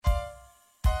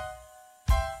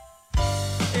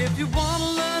you want to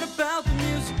learn about the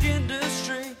music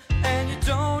industry and you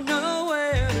don't know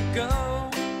where to go,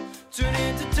 tune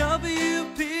into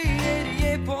WP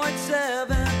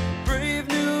 88.7, Brave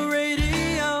New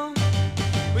Radio.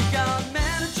 We got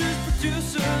managers,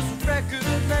 producers, record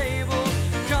labels,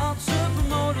 concert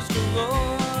promoters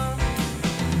galore.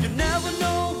 You never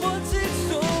know what's in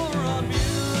store on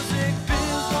Music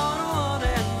Biz 101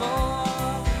 and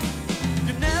more.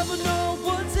 You never know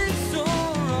what's in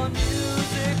store on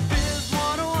Music Biz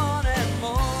 101 and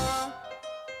more.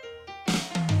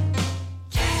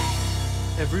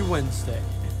 Every Wednesday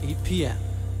at 8 p.m.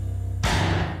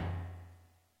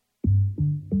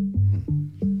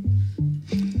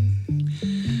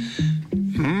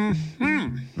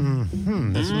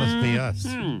 This must be us.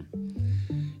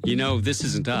 You know, this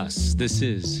isn't us. This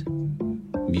is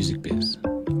Music Biz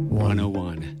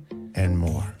 101 and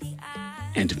more.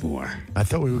 And more. I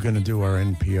thought we were going to do our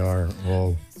NPR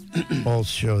all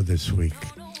show this week.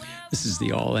 This is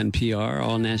the all NPR,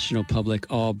 all National Public,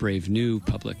 all Brave New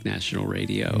Public National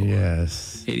Radio.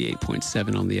 Yes.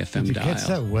 88.7 on the FM Did you dial. catch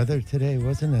that weather today?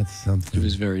 Wasn't that something? It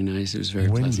was very nice. It was very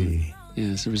windy. pleasant.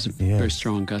 Yes, there was a very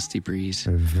strong gusty breeze.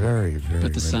 Very, very.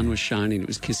 But the sun windy. was shining. It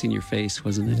was kissing your face,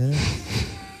 wasn't it? Yeah.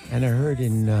 And I heard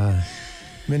in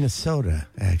Minnesota,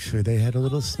 actually, they had a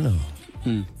little snow.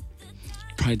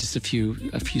 Probably just a few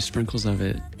sprinkles of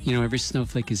it. You know, every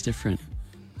snowflake is different.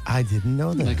 I didn't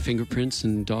know that. Like fingerprints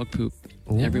and dog poop.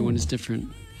 Ooh. Everyone is different.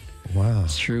 Wow.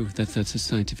 It's true. That's a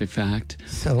scientific fact.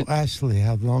 So, Ashley,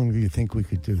 how long do you think we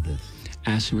could do this?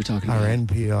 Ashley, we're talking Our about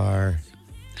NPR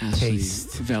Ashley taste.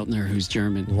 Veltner, who's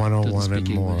German. 101 doesn't speak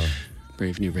and more. English.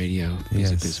 Brave New Radio.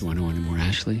 Music Yes. is 101 and more.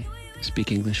 Ashley,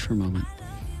 speak English for a moment.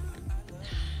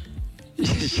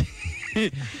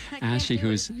 Ashley,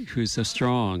 who's so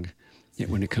strong, yet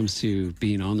when it comes to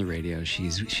being on the radio,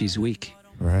 she's weak.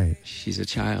 Right. She's a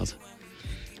child.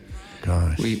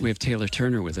 Gosh. We have Taylor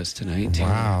Turner with us tonight.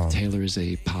 Wow. Taylor is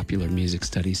a popular music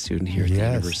studies student here at the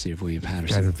Yes. University of William Got a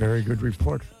Patterson. very good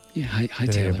report Yeah, hi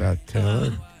today Taylor. about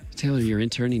Taylor Taylor, you're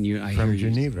interning. I from hear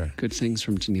Geneva. good things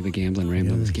from Geneva Gambling,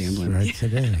 Rambling with Yes, Gambling. right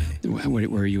today.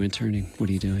 Where are you interning? What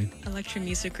are you doing? Electro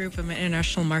Music Group. I'm an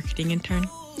international marketing intern.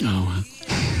 Oh,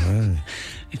 Right.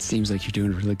 it seems like you're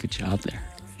doing a really good job there.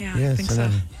 Yeah, I Yes, think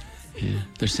and so. Yeah,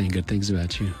 they're saying good things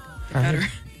about you. I heard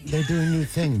Better. they're doing new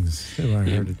things too. I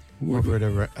Yeah. heard it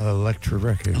over at Electra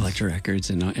Records. Electra Records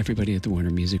and everybody at the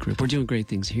Warner Music Group. We're doing great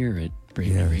things here at Brave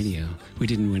New Yes. Radio. We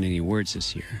didn't win any awards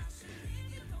this year.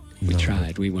 We No.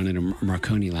 tried. We won a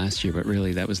Marconi last year, but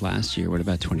really that was last year. What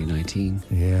about 2019?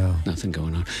 Yeah. Nothing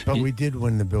going on. But we did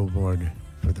win the Billboard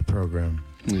for the program.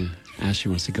 Yeah. Ashley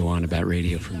wants to go on about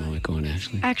radio for a moment. Go on,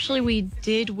 Ashley. Actually, we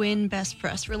did win Best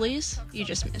Press Release. You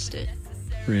just missed it.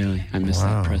 Really? I missed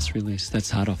Wow. that press release.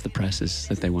 That's hot off the presses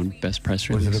that they won Best Press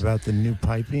Was Release. it about the new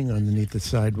piping underneath the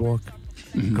sidewalk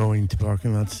going to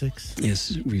parking lot 6?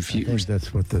 Yes, I think we're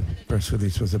that's what the press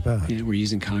release was about. yeah, we're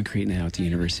using concrete now at the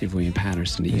University of William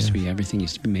Patterson. It used to be everything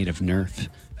used to be made of Nerf,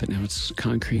 but now it's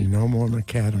concrete. No more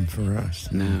macadam for us.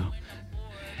 No.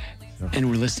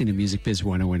 And we're listening to Music Biz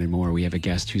 101 and more. We have a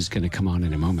guest who's going to come on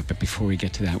in a moment. But before we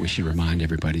get to that, we should remind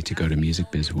everybody to go to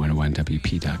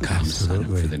musicbiz101wp.com, sign up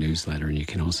Absolutely. for the newsletter. And you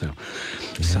can also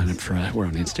sign up for we're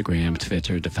on Instagram,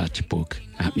 Twitter, the Facebook,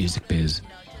 at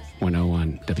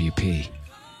musicbiz101wp.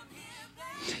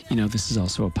 You know, this is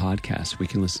also a podcast. We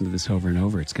can listen to this over and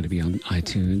over. It's going to be on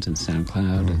iTunes and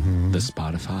SoundCloud and the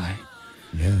Spotify.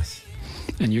 Yes.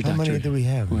 And your How doctor, many do we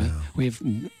have well, now? we have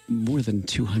more than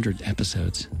 200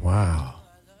 episodes. Wow.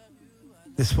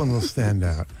 This one will stand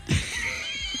out.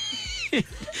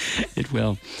 It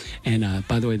will. And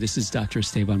by the way, this is Dr.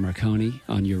 Esteban Marconi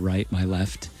on your right, my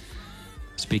left,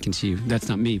 speaking to you. That's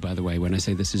not me, by the way. When I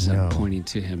say this is, No. I'm pointing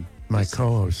to him. My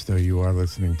co-host, though, you are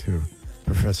listening to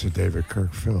Professor David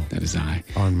Kirkfield. That is I.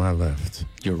 On my left.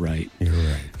 You're right. You're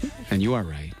right. And you are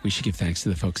right. We should give thanks to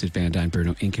the folks at Van Dyne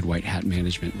Bruno Ink and White Hat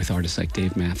Management with artists like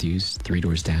Dave Matthews, Three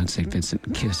Doors Down, St. Vincent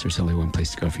and Kiss. There's only one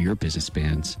place to go for your business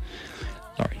bands.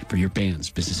 Sorry, for your band's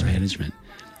business management.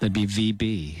 That'd be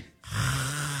VB.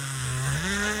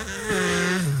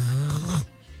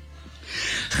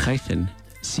 Hyphen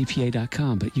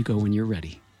CPA.com, but you go when you're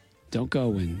ready. Don't go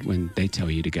when they tell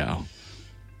you to go.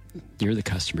 You're the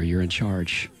customer. You're in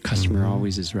charge. Customer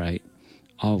always is right.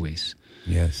 Always.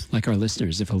 Yes. Like our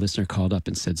listeners. If a listener called up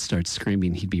and said, start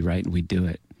screaming, he'd be right and we'd do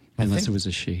it. Unless it was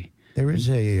a she. There is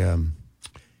a,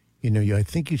 I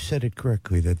think you said it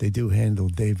correctly, that they do handle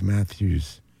Dave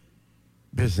Matthews'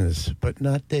 business, but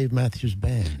not Dave Matthews'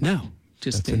 band. No.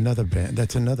 Just That's Dave. another band.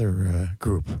 That's another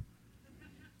group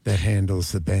that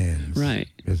handles the band's Right.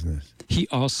 business. He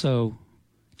also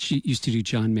used to do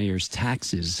John Mayer's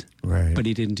taxes, Right. but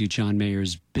he didn't do John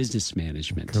Mayer's business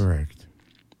management. Correct.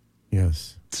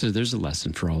 Yes. So there's a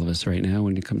lesson for all of us right now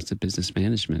when it comes to business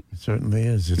management. It certainly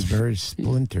is. It's very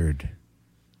splintered.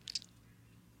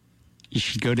 You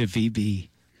should go to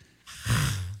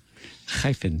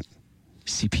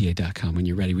VB-CPA.com when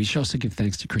you're ready. We should also give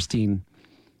thanks to Christine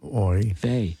Oi.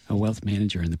 Vey, a wealth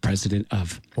manager and the president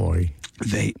of Oi.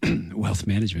 Vey Wealth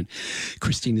Management.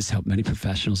 Christine has helped many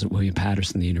professionals at William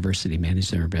Patterson, the university,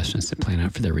 manage their investments and plan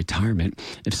out for their retirement.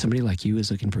 If somebody like you is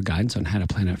looking for guidance on how to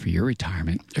plan out for your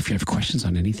retirement, if you have questions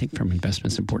on anything from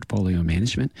investments and portfolio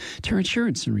management to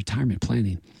insurance and retirement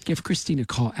planning, give Christine a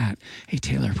call at, hey,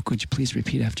 Taylor, could you please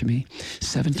repeat after me?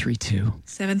 732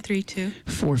 732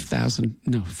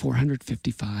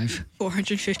 455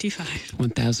 455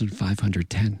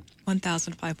 1510.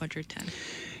 1510.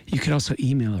 You could also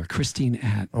email her, Christine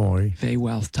at Oi.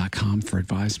 veywealth.com for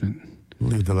advisement.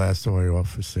 Leave the last oi off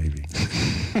for saving.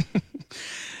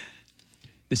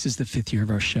 This is the 5th year of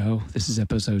our show. This is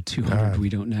episode 200. God. We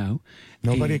don't know.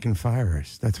 Nobody can fire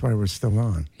us. That's why we're still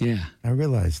on. Yeah. I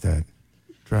realized that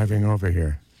driving over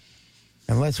here.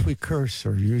 Unless we curse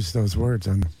or use those words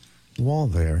on the wall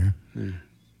there,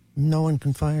 no one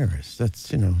can fire us.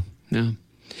 That's, No.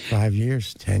 5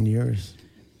 years, 10 years.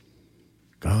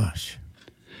 Gosh.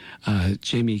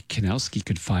 Jamie Kinelski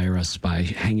could fire us by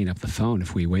hanging up the phone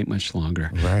if we wait much longer.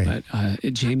 Right.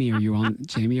 But Jamie, are you on?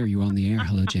 Jamie, are you on the air?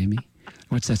 Hello, Jamie.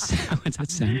 What's that sound? What's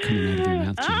that sound coming out of your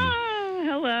mouth, Jamie? Oh,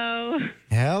 hello.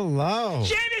 Hello.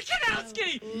 Jamie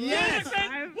Kinelski. Yes.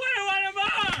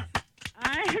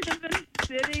 I have just been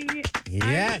sitting.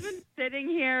 Yes. I've been sitting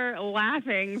here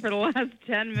laughing for the last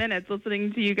 10 minutes,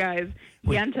 listening to you guys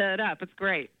yenta it up. It's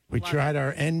great. We Love tried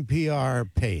our NPR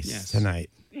pace tonight.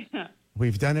 Yeah.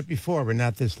 We've done it before, but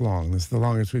not this long. This is the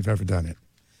longest we've ever done it.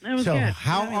 It was So, good.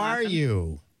 how Really are laughing.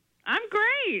 you? I'm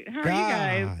great. How are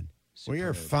you guys? We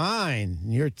are fine.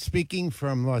 You're speaking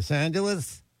from Los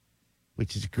Angeles,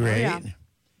 which is great. yeah. Sun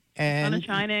And is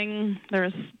shining.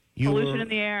 There's You pollution were- in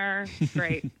the air.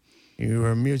 Great. you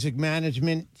were a music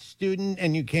management student,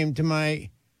 and you came to my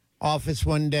office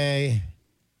one day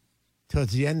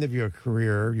towards the end of your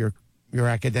career, your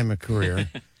academic career,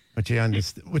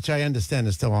 which I understand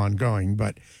is still ongoing.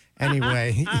 But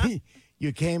anyway,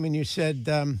 you came and you said,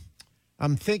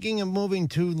 I'm thinking of moving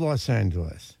to Los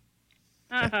Angeles.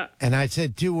 And I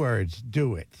said 2 words,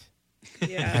 do it.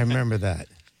 Yeah. I remember that.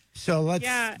 So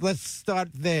Yeah. let's start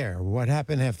there. What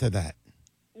happened after that?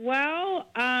 Well,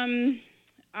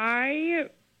 I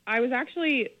was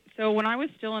actually, so when I was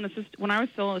still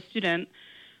a student,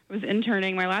 I was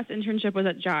interning. My last internship was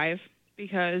at Jive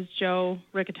because Joe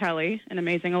Riccatelli, an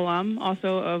amazing alum,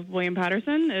 also of William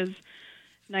Patterson, is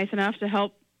nice enough to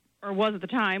help, or was at the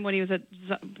time when he was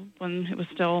when it was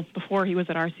still before he was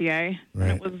at RCA.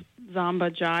 Right. It was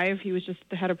Zamba Jive. He was just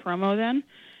the head of promo then.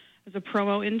 As a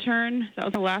promo intern, that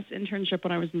was the last internship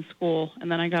when I was in school,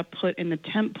 and then I got put in the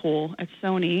temp pool at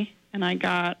Sony, and I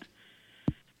got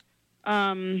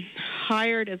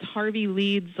hired as Harvey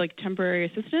Leeds' temporary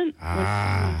assistant.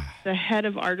 The head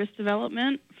of artist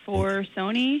development for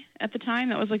Sony at the time.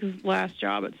 That was his last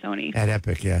job at Sony. At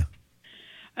Epic, yeah.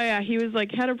 Oh yeah, he was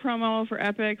head of promo for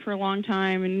Epic for a long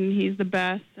time, and he's the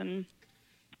best. And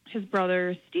his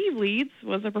brother Steve Leeds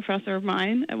was a professor of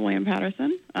mine at William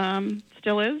Patterson.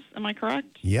 Still is. Am I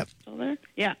correct? Yep. Still there?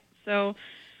 Yeah. So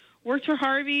worked for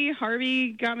Harvey.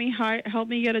 Harvey got me helped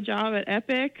me get a job at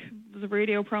Epic. Was a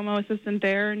radio promo assistant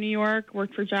there in New York.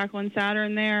 Worked for Jacqueline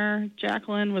Saturn there.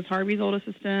 Jacqueline was Harvey's old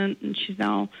assistant, and she's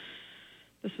now.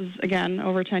 This was, again,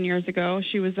 over 10 years ago.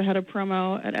 She was the head of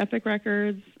promo at Epic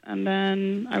Records, and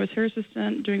then I was her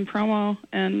assistant doing promo,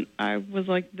 and I was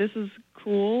like, this is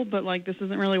cool, but, this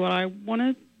isn't really what I want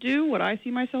to do, what I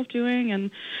see myself doing, and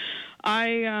I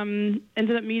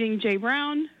ended up meeting Jay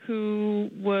Brown, who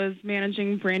was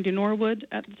managing Brandy Norwood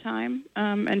at the time,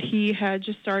 and he had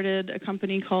just started a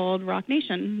company called Rock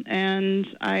Nation, and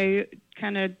I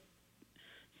kind of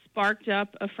sparked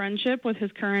up a friendship with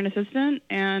his current assistant,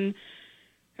 and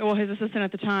his assistant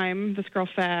at the time, this girl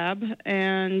Fab,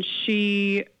 and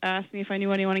she asked me if I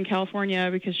knew anyone in California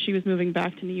because she was moving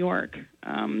back to New York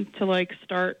to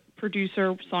start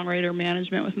producer, songwriter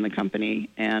management within the company.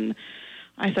 And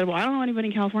I said, well, I don't know anybody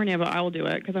in California, but I will do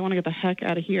it because I want to get the heck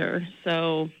out of here.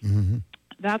 So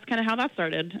that's kind of how that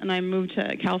started. And I moved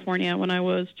to California when I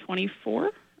was 24,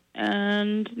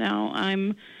 and now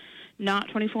I'm not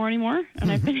 24 anymore,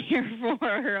 and I've been here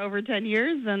for over 10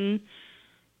 years, and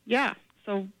yeah.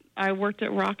 So I worked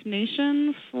at Rock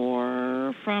Nation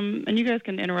and you guys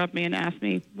can interrupt me and ask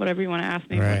me whatever you want to ask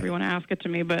me, Right. whatever you want to ask it to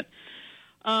me. But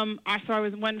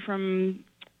went from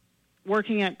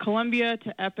working at Columbia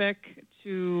to Epic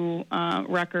to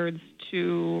Records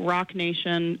to Rock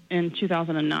Nation in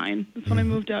 2009. That's when I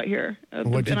moved out here.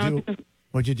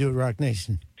 What'd you do at Rock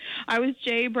Nation? I was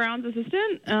Jay Brown's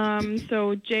assistant.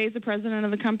 So Jay's the president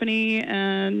of the company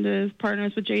and is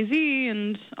partners with Jay-Z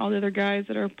and all the other guys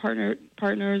that are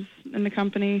partners in the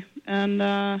company. And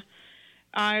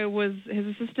I was his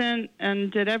assistant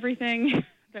and did everything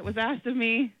that was asked of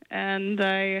me. And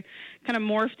I kind of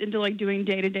morphed into like doing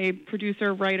day-to-day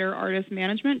producer, writer, artist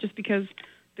management just because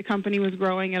the company was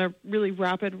growing at a really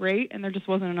rapid rate and there just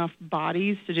wasn't enough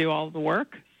bodies to do all the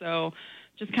work. So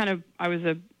just kind of,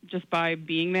 just by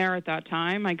being there at that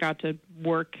time, I got to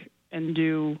work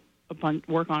and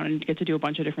work on and get to do a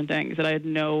bunch of different things that I had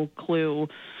no clue.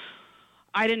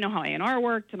 I didn't know how A&R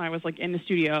worked, and I was like in the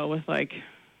studio with like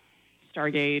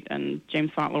Stargate and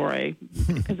James Fauntleroy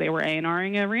because they were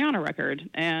A&Ring a Rihanna record.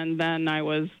 And then I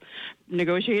was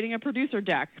negotiating a producer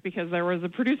deck because there was a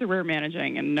producer we were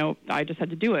managing, and I just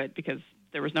had to do it because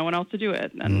there was no one else to do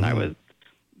it. And I was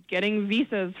getting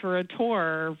visas for a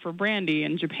tour for Brandy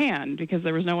in Japan because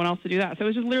there was no one else to do that. So it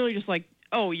was just literally just like,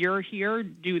 oh, you're here,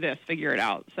 do this, figure it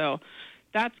out. So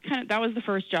that was the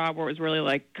first job where it was really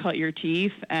like cut your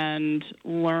teeth and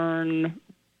learn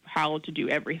how to do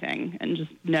everything and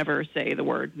just never say the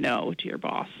word no to your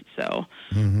boss. So,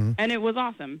 and it was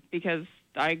awesome because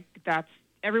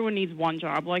everyone needs one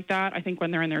job like that. I think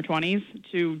when they're in their 20s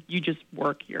you just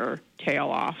work your tail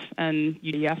off and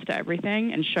you yes to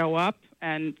everything and show up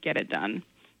and get it done.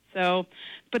 So,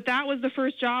 but that was the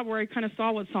first job where I kind of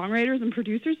saw what songwriters and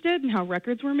producers did and how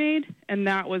records were made, and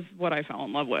that was what I fell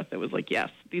in love with. It was like, yes,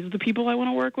 these are the people I want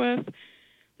to work with,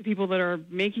 the people that are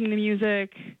making the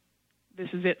music. This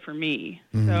is it for me.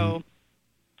 So,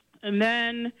 and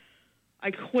then I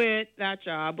quit that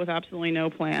job with absolutely no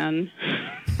plan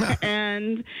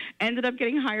and ended up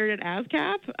getting hired at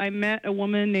ASCAP. I met a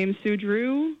woman named Sue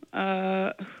Drew,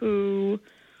 who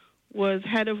was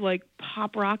head of like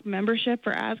pop rock membership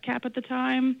for ASCAP at the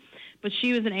time, but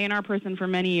she was an A&R person for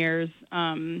many years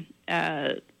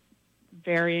at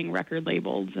varying record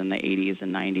labels in the 80s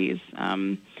and 90s.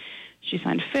 She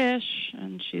signed Fish,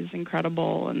 and she's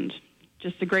incredible and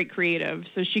just a great creative.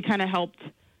 So she kind of helped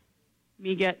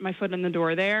me get my foot in the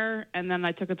door there, and then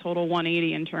I took a total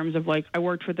 180 in terms of like I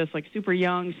worked for this like super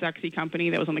young, sexy company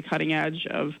that was on the cutting edge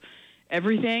of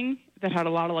everything that had a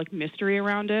lot of like mystery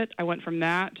around it. I went from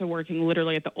that to working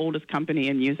literally at the oldest company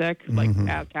in music, like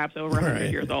ASCAP's over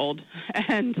 100 years old.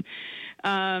 And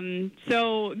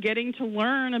so getting to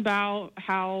learn about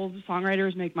how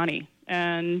songwriters make money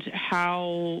and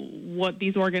what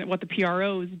the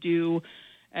PROs do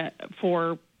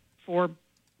for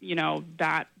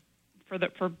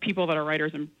people that are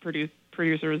writers and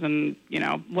producers and,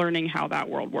 learning how that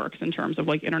world works in terms of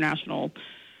like international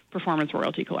performance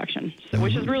royalty collection,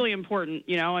 which is really important,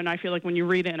 and I feel like when you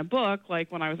read it in a book, like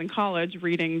when I was in college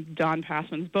reading Don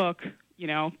Passman's book,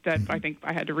 that I think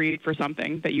I had to read for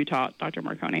something that you taught, Dr.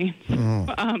 Marconi.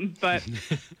 But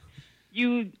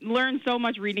you learn so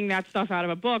much reading that stuff out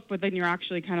of a book, but then you're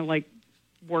actually kind of like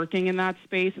working in that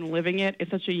space and living it.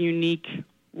 It's such a unique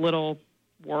little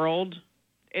world.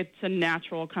 It's a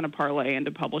natural kind of parlay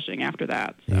into publishing after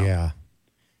that. So. Yeah.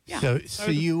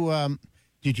 So you...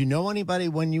 did you know anybody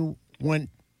when you went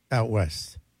out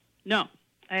west? No,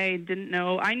 I didn't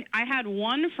know. I had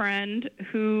one friend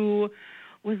who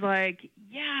was like,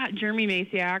 Jeremy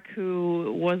Masiak,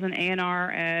 who was an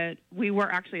A&R we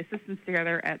were actually assistants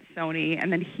together at Sony,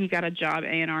 and then he got a job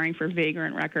A&Ring for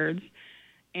Vagrant Records,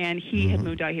 and he had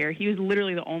moved out here. He was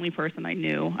literally the only person I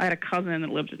knew. I had a cousin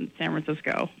that lived in San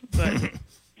Francisco, but...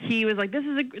 He was like, this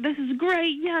is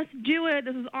great. Yes, do it.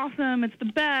 This is awesome. It's the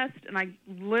best. And I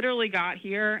literally got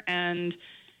here, and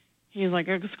he was like,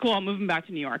 it's cool. I'm moving back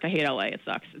to New York. I hate LA. It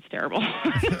sucks. It's terrible.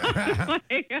 I was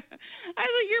like,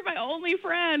 you're my only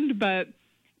friend. But,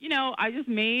 I just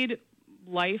made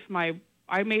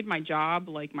I made my job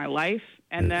like my life.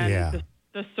 And then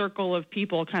the circle of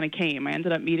people kind of came. I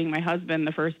ended up meeting my husband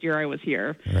the first year I was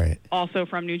here. Right. Also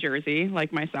from New Jersey,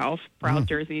 like myself, proud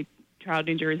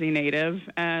New Jersey native,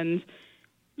 and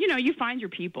you find your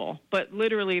people, but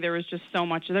literally there's so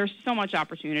much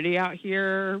opportunity out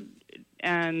here,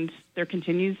 and there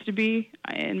continues to be,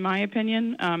 in my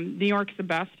opinion. New York's the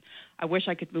best. I wish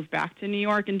I could move back to New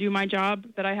York and do my job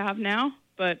that I have now,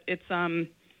 but it's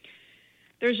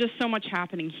there's just so much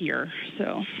happening here.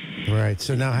 So right.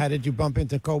 So now, how did you bump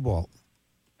into Kobalt?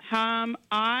 So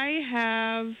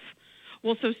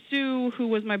Sue, who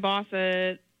was my boss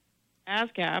at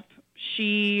ASCAP,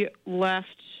 she left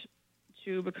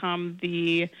to become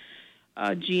the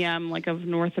GM like of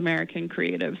North American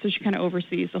creative. So she kind of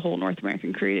oversees the whole North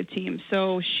American creative team.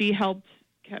 So she helped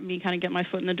me kind of get my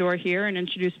foot in the door here and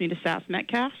introduced me to Saf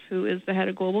Metcalf, who is the head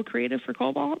of global creative for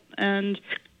Kobalt. And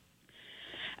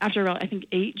after about, I think,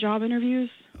 8 job interviews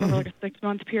over like a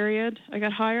 6-month period, I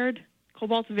got hired.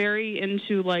 Kobalt's very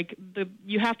into like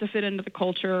you have to fit into the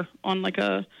culture on like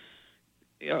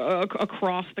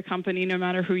across the company, no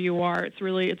matter who you are. It's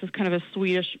a kind of a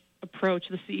Swedish approach.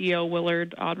 The CEO,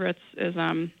 Willard Odritz, is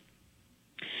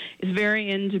very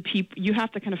into people. You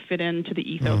have to kind of fit into the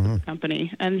ethos of the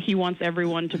company, and he wants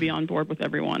everyone to be on board with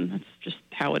everyone. That's just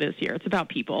how it is here. It's about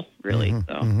people, really.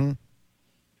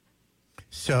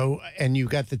 So, and you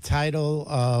got the title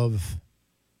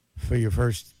for your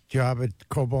first job at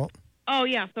Kobalt? Oh,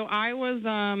 yeah. So I was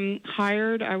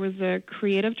hired. I was a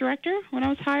creative director when I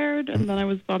was hired, and then I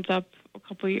was bumped up a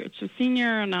couple of years to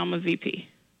senior, and now I'm a VP.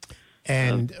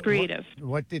 And creative.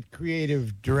 What did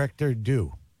creative director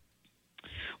do?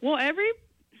 Well,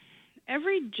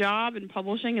 every job in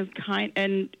publishing is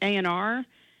and A&R,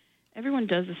 everyone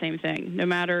does the same thing, no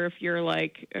matter if you're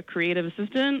like a creative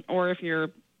assistant or if you're,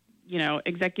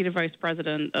 executive vice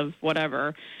president of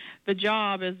whatever. The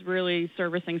job is really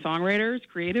servicing songwriters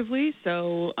creatively.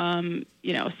 So,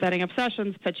 setting up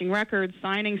sessions, pitching records,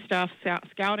 signing stuff,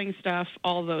 scouting stuff,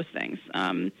 all those things.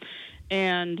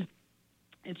 And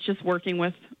it's just working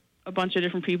with a bunch of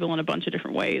different people in a bunch of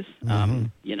different ways,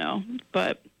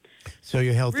 but. So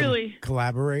you help really, them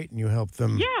collaborate and you help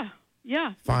them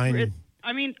find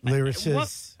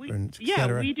lyricists, et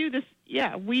cetera. We do this.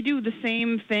 Yeah, we do the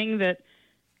same thing that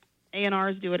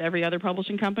A&Rs do at every other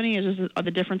publishing company. It's just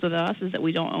the difference with us is that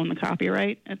we don't own the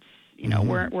copyright. It's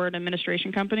we're an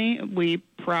administration company. We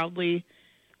proudly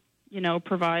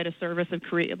provide a service of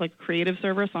creative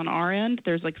service on our end.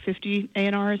 There's like 50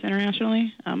 A&Rs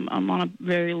internationally. I'm on a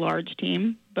very large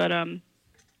team, but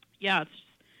it's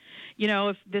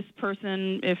if this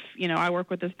person, I work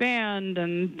with this band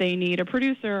and they need a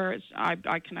producer,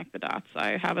 I connect the dots.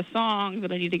 I have a song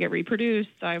that I need to get reproduced.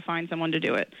 I find someone to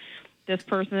do it. This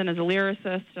person is a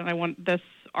lyricist, and I want this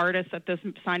artist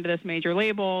signed to this major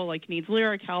label, needs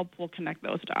lyric help. We'll connect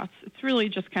those dots. It's really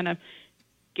just kind of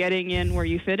getting in where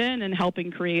you fit in and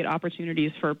helping create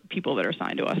opportunities for people that are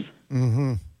signed to us.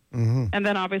 And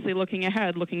then obviously looking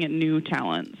ahead, looking at new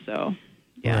talent. So,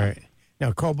 yeah. Right.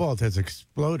 Now, Kobalt has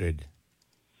exploded.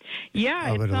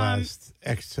 Yeah. Over the last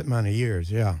X amount of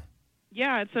years, yeah.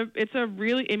 Yeah, it's a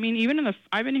really, even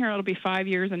I've been here, it'll be 5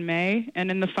 years in May, and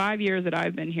in the 5 years that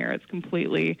I've been here, it's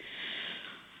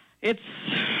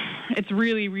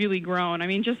really, really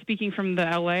grown. Just speaking from the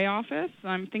LA office,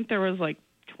 I think there was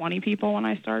 20 people when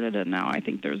I started, and now I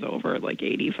think there's over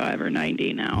 85 or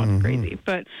 90 now. It's crazy.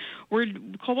 But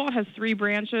Kobalt has 3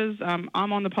 branches. I'm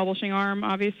on the publishing arm,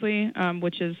 obviously,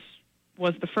 which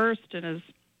was the first and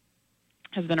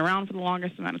has been around for the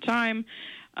longest amount of time.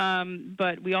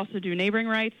 But we also do neighboring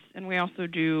rights, and we also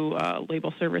do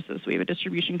label services. We have a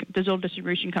digital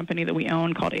distribution company that we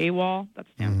own called AWOL. That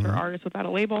stands for Artists Without a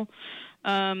Label.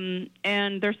 And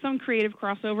there's some creative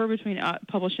crossover between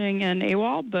publishing and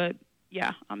AWOL, but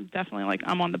yeah, I'm definitely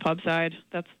I'm on the pub side.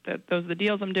 Those are the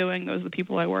deals I'm doing. Those are the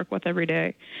people I work with every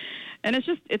day. And it's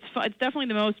definitely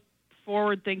the most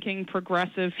forward-thinking,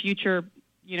 progressive, future,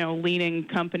 leaning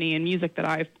company in music that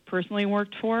I've personally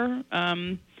worked for.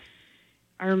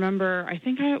 I remember, I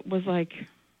think I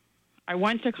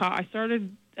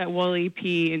started at Will EP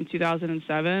in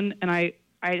 2007, and I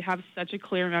have such a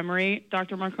clear memory,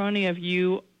 Dr. Marconi, of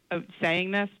you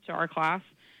saying this to our class.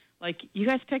 You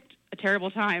guys picked a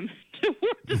terrible time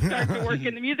to start to work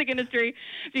in the music industry,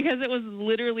 because it was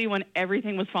literally when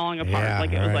everything was falling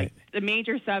apart. Yeah, it was the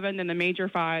major 7 and the major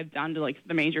 5 down to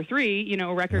the major 3,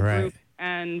 record group.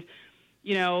 And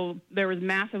there was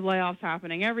massive layoffs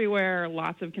happening everywhere,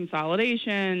 lots of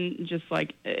consolidation, just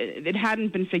it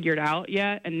hadn't been figured out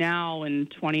yet. And now in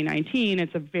 2019,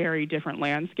 it's a very different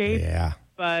landscape. Yeah.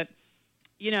 But,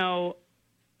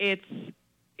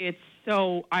 it's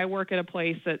so I work at a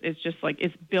place that is just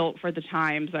it's built for the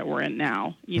times that we're in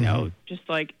now, just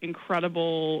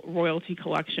incredible royalty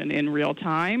collection in real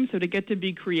time. So to get to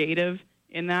be creative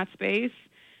in that space,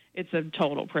 it's a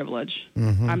total privilege.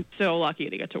 I'm so lucky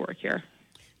to get to work here.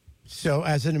 So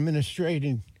as an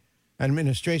administration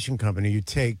company, you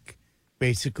take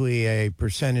basically a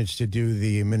percentage to do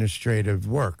the administrative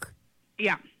work.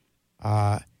 Yeah.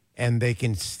 And they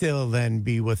can still then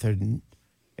be with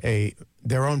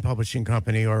their own publishing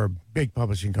company or a big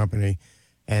publishing company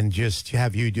and just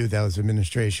have you do those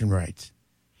administration rights.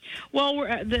 Well,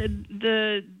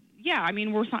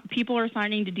 people are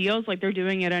signing to deals like they're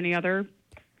doing at any other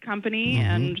company,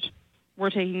 and we're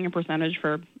taking a percentage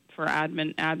for for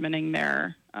adminning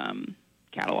their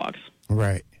catalogs.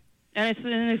 Right. And it's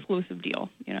an exclusive deal.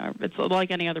 You know, it's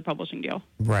like any other publishing deal.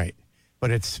 Right.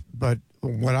 But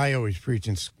what I always preach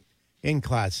in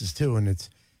classes too, and it's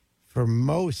for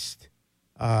most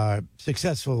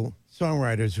successful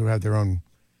songwriters who have their own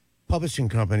publishing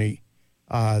company,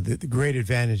 the great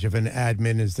advantage of an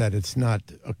admin is that it's not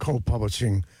a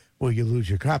co-publishing where you lose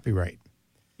your copyright.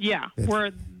 Yeah,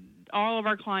 where all of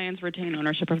our clients retain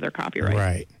ownership of their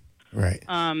copyright. Right.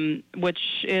 Which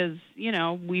is,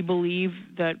 we believe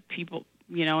that people,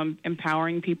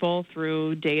 empowering people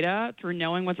through data, through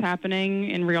knowing what's happening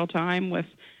in real time with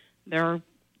their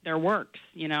works,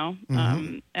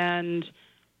 and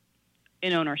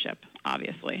in ownership,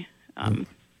 obviously.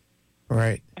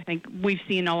 Right. I think we've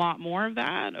seen a lot more of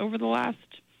that over the last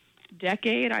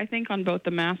decade, I think, on both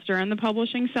the master and the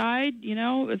publishing side.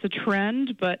 It's a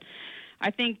trend, but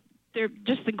I think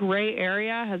just the gray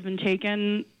area has been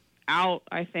taken out,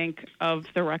 I think, of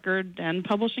the record and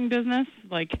publishing business.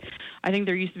 Like, I think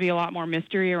there used to be a lot more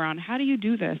mystery around how do you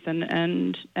do this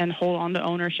and hold on to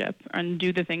ownership and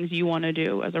do the things you want to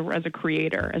do as a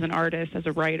creator, as an artist, as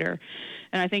a writer.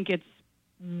 And I think it's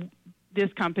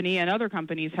this company and other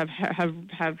companies have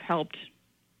helped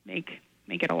make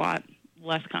it a lot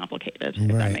less complicated, if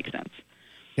that makes sense.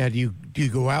 Yeah. Do you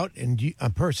go out and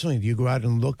personally, do you go out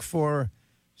and look for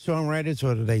songwriters,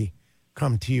 or do they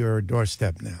come to your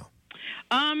doorstep now?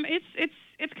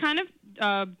 It's kind of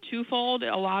twofold.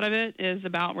 A lot of it is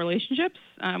about relationships,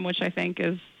 which I think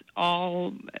is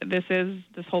all this is.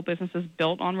 This whole business is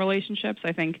built on relationships.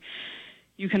 I think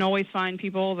you can always find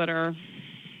people that are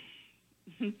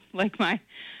like my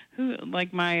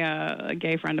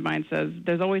gay friend of mine says,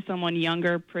 there's always someone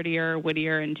younger, prettier,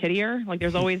 wittier, and tittier. Like,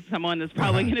 there's always someone that's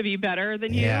probably going to be better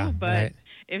than you, but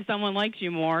if someone likes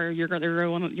you more, you're the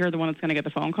one that's going to get the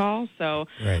phone call. So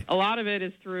a lot of it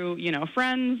is through,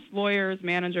 friends, lawyers,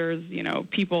 managers,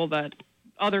 people that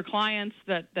other clients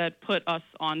that put us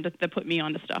on, that put me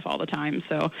onto stuff all the time.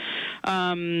 So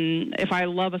if I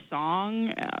love a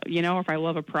song, if I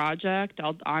love a project,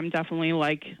 I'm definitely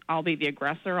I'll be the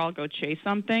aggressor. I'll go chase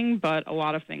something, but a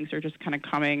lot of things are just kind of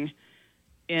coming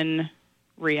in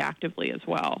reactively as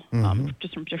well,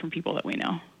 just from different people that we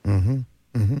know. Mm-hmm.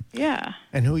 Mm-hmm. Yeah.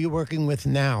 And who are you working with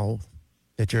now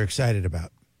that you're excited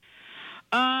about?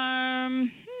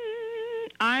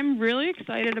 I'm really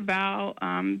excited about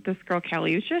this girl,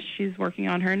 Kaliucha. She's working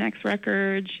on her next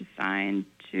record. She's signed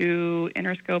to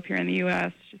Interscope here in the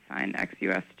U.S. She's signed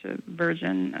ex-U.S. to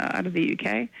Virgin out of the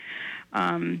U.K.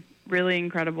 Really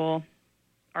incredible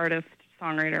artist,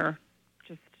 songwriter,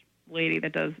 just lady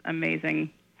that does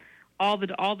amazing all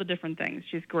the different things.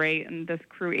 She's great. And this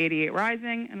crew, 88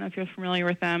 Rising, I don't know if you're familiar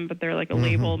with them, but they're like a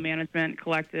label management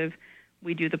collective.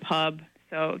 We do the pub,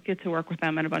 so get to work with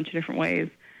them in a bunch of different ways.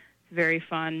 It's very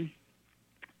fun.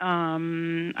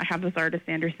 I have this artist,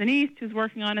 Anderson East, who's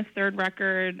working on his third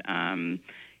record.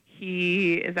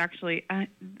 He is actually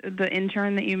the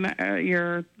intern that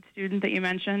your student that you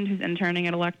mentioned, who's interning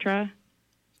at Elektra.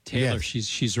 Taylor,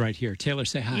 she's right here. Taylor,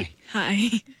 say hi. Hi.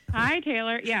 Hi,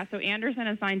 Taylor. Yeah, so Anderson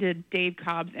is signed to Dave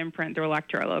Cobb's imprint through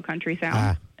Elektra, Low Country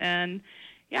Sound. And,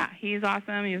 yeah, he's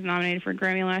awesome. He was nominated for a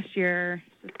Grammy last year.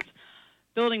 Just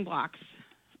building blocks.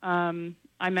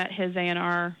 I met his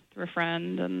A&R through a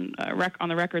friend and on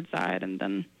the record side, and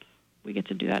then we get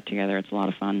to do that together. It's a lot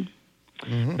of fun.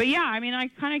 But, yeah, I mean, I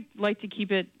kind of like to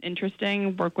keep it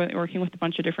interesting, working with a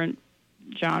bunch of different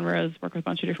genres, work with a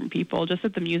bunch of different people. Just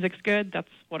that the music's good, that's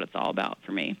what it's all about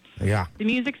for me. Yeah. The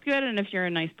music's good, and if you're a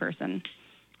nice person.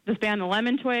 This band, the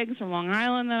Lemon Twigs from Long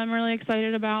Island, that I'm really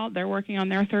excited about. They're working on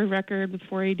their third record with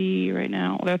 4AD right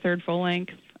now, their third full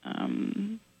length.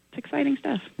 It's exciting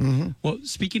stuff. Well,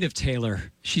 speaking of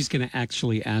Taylor, she's going to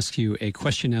actually ask you a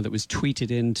question now that was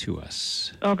tweeted in to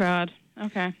us. Oh, God.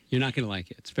 Okay. You're not going to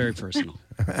like it. It's very personal.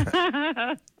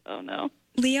 Oh, no.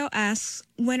 Leo asks,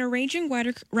 when arranging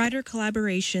writer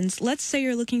collaborations, let's say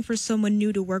you're looking for someone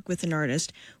new to work with an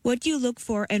artist, what do you look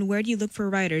for and where do you look for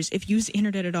writers? If you use the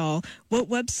internet at all, what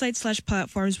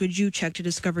websites/platforms would you check to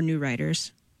discover new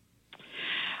writers?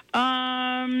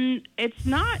 It's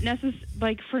not necessary.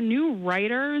 Like, for new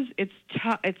writers, it's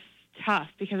tough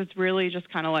because it's really just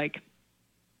kind of like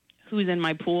who's in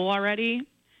my pool already.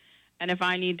 And if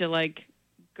I need to,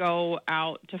 go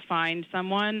out to find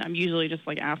someone, I'm usually just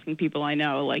asking people I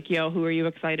know, who are you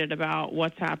excited about?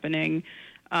 What's happening?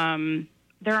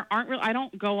 There aren't really, I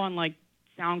don't go on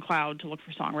SoundCloud to look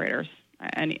for songwriters.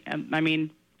 And I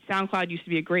mean, SoundCloud used to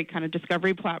be a great kind of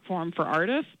discovery platform for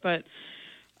artists, but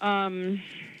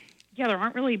there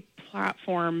aren't really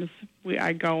platforms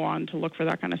I go on to look for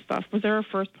that kind of stuff. Was there a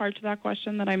first part to that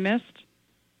question that I missed?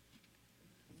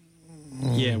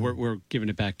 Yeah, we're giving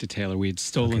it back to Taylor. We had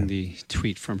stolen the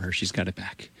tweet from her. She's got it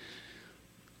back.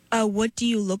 What do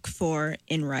you look for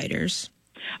in writers?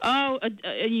 Oh,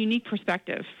 a unique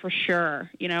perspective for sure.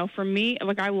 You know, for me,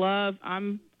 like I love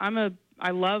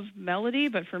melody,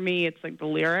 but for me, it's like the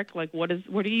lyric. Like, what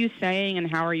are you saying and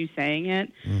how are you saying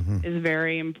it is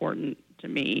very important to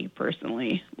me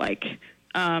personally. Like,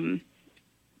 I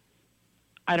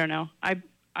don't know.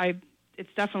 It's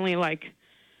definitely like,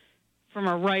 from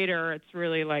a writer, it's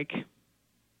really like,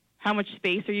 how much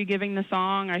space are you giving the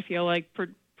song? I feel like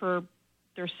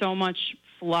there's so much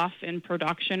fluff in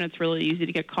production. It's really easy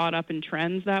to get caught up in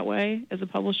trends that way as a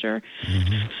publisher.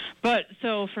 But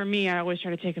so for me, I always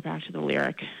try to take it back to the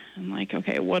lyric. I'm like,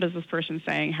 okay, what is this person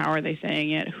saying? How are they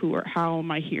saying it? How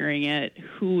am I hearing it?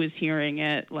 Who is hearing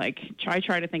it? Like, I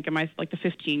try to think of myself like the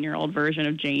 15-year-old version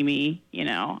of Jamie. You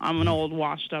know, I'm an old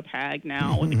washed up hag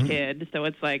now with a kid. So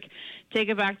it's like, take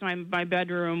it back to my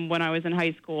bedroom when I was in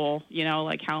high school. You know,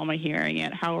 like, how am I hearing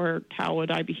it? How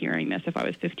would I be hearing this if I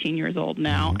was 15 years old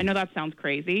now? I know that sounds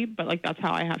crazy, but like, that's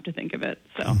how I have to think of it.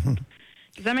 So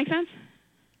does that make sense?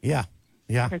 Yeah.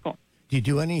 Okay, cool. Do you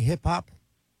do any hip hop?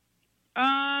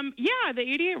 Yeah, the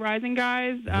 88 Rising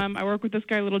guys. I work with this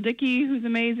guy, Little Dicky, who's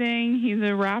amazing. He's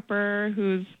a rapper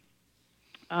who's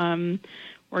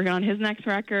working on his next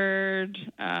record.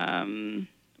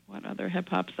 What other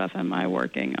hip-hop stuff am I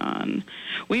working on?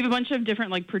 We have a bunch of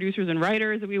different like producers and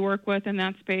writers that we work with in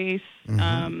that space.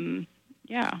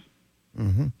 Yeah.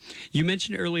 You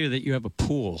mentioned earlier that you have a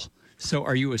pool. So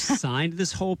are you assigned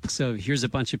this whole? So here's a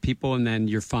bunch of people, and then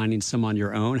you're finding some on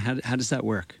your own. How does that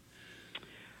work?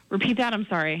 Repeat that. I'm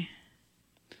sorry.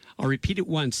 I'll repeat it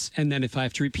once, and then if I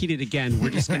have to repeat it again, we're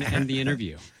just going to end the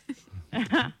interview.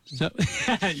 So,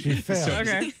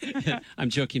 Okay. I'm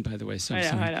joking, by the way. So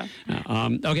I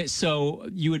know. Okay, so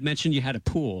you had mentioned you had a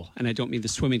pool, and I don't mean the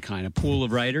swimming kind, a pool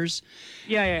of writers.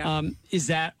 Yeah. Is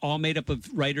that all made up of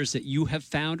writers that you have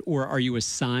found, or are you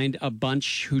assigned a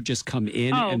bunch who just come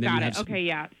in? Oh, and then got it. Okay,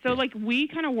 yeah. So like we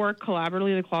kind of work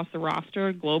collaboratively across the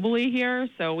roster globally here.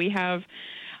 So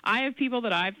I have people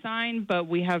that I've signed,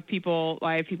 but I have people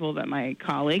that my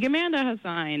colleague Amanda has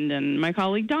signed and my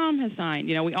colleague Dom has signed.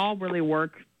 You know, we all really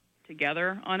work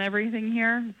together on everything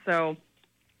here. So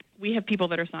we have people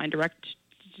that are signed direct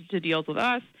to deals with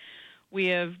us. We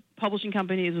have publishing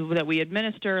companies that we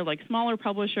administer, like smaller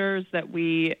publishers that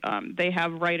they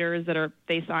have writers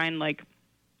they sign like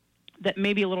that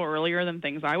maybe a little earlier than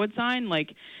things I would sign,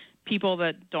 like people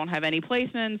that don't have any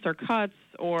placements or cuts,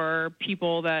 or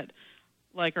people that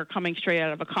like are coming straight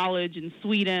out of a college in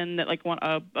Sweden that like want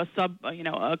a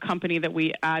company that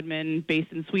we admin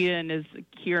based in Sweden is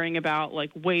hearing about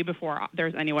like way before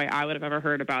there's any way I would have ever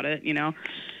heard about it. You know,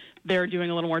 they're doing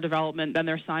a little more development, then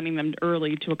they're signing them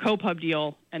early to a co-pub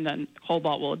deal, and then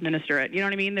Kobalt will administer it. You know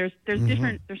what I mean? There's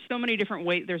so many different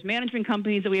ways. There's management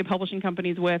companies that we have publishing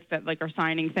companies with that like are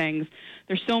signing things.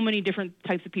 There's so many different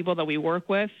types of people that we work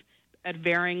with at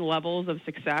varying levels of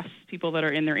success, people that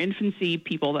are in their infancy,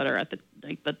 people that are at the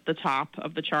top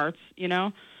of the charts, you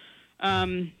know?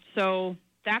 So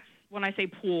that's when I say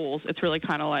pools, it's really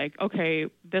kind of like, okay,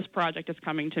 this project is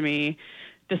coming to me.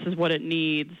 This is what it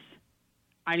needs.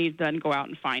 I need to then go out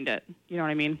and find it. You know what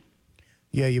I mean?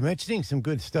 Yeah, you're mentioning some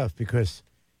good stuff because,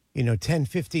 10,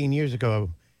 15 years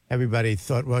ago, everybody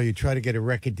thought, well, you try to get a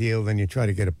record deal, then you try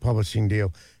to get a publishing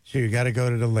deal. So you got to go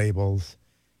to the labels.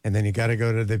 And then you got to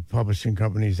go to the publishing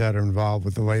companies that are involved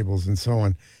with the labels and so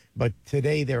on. But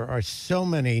today there are so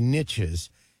many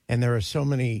niches, and there are so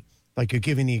many, like you're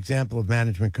giving the example of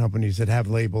management companies that have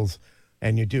labels,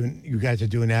 and you guys are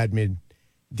doing admin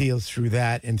deals through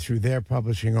that and through their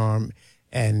publishing arm,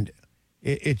 and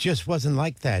it just wasn't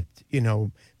like that.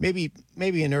 Maybe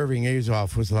an Irving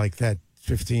Azoff was like that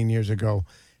 15 years ago,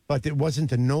 but it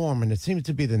wasn't the norm, and it seems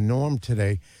to be the norm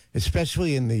today,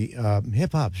 especially in the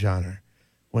hip hop genre.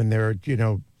 When they're,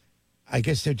 I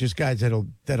guess they're just guys they'll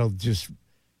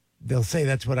say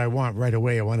that's what I want right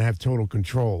away. I want to have total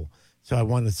control. So I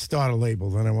want to start a label,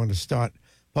 then I want to start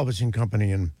a publishing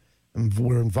company, and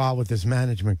we're involved with this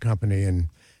management company, and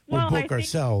we'll book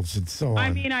ourselves and so on.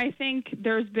 I mean, I think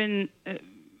there's been,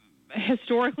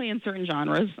 historically in certain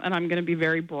genres, and I'm going to be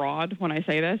very broad when I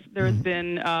say this, there's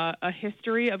been a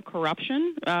history of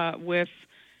corruption with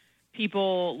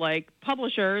people like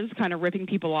publishers kind of ripping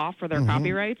people off for their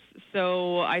copyrights.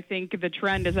 So I think the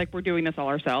trend is like we're doing this all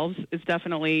ourselves. It's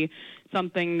definitely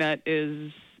something that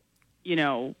is,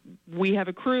 we have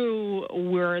a crew,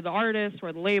 we're the artists,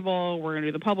 we're the label, we're going to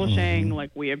do the publishing,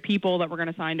 like we have people that we're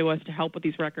going to sign to us to help with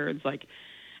these records. Like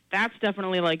that's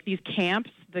definitely like these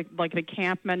camps, the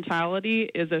camp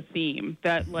mentality is a theme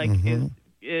that like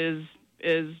is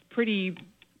pretty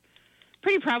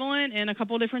pretty prevalent in a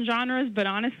couple of different genres, but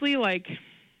honestly, like,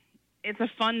 it's a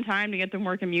fun time to get to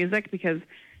work in music because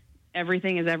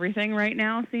everything is everything right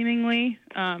now, seemingly.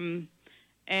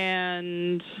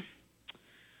 And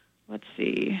let's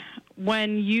see,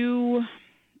 when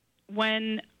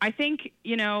I think,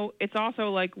 it's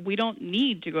also like we don't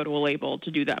need to go to a label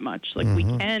to do that much. Like, we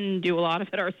can do a lot of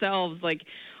it ourselves. Like,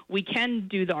 we can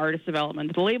do the artist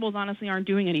development. The labels honestly aren't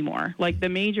doing anymore. Like, the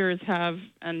majors have,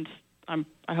 and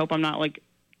I hope I'm not like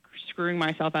screwing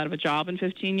myself out of a job in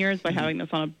 15 years by having this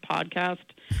on a podcast.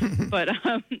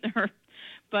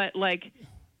 but like,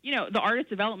 the artist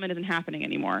development isn't happening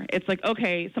anymore. It's like,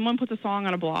 okay, someone puts a song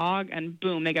on a blog and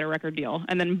boom, they get a record deal.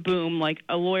 And then boom, like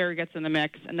a lawyer gets in the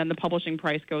mix and then the publishing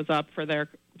price goes up for their,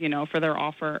 for their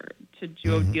offer to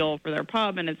do a deal for their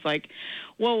pub. And it's like,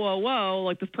 whoa,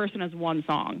 like this person has one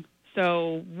song.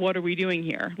 So what are we doing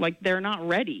here? Like, they're not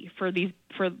ready to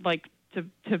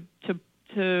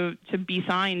be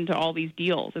signed to all these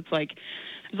deals. It's like,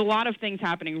 there's a lot of things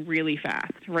happening really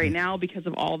fast right now because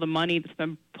of all the money that's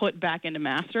been put back into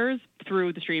masters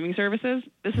through the streaming services.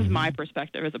 This is my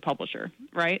perspective as a publisher,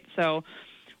 right? So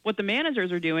what the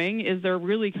managers are doing is they're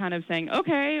really kind of saying,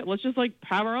 okay, let's just like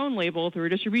have our own label through a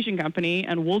distribution company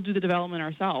and we'll do the development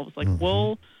ourselves. Like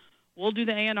we'll do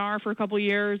the A&R for a couple of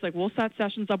years. Like, we'll set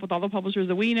sessions up with all the publishers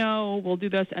that we know. We'll do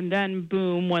this. And then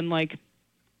boom, when like,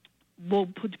 we'll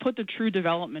put the true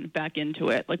development back into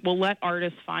it. Like, we'll let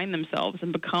artists find themselves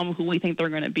and become who we think they're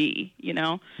going to be,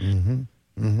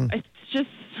 It's just,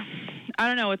 I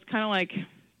don't know. It's kind of like,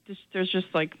 there's just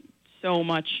like so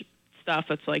much stuff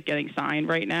that's like getting signed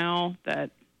right now that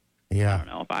I don't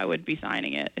know if I would be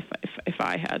signing it if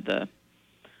I had the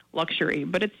luxury.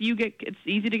 But it's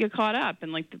easy to get caught up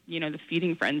in like, the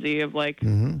feeding frenzy of like,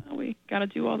 oh, we got to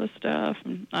do all this stuff.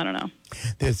 And I don't know.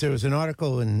 There was an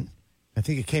article in, I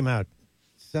think it came out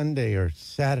Sunday or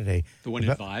Saturday. The one in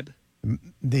Vibe?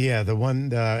 The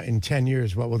one in 10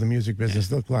 years, what will the music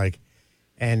business look like?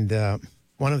 And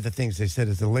one of the things they said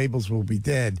is the labels will be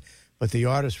dead, but the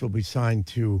artists will be signed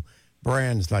to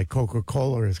brands like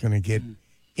Coca-Cola is going to get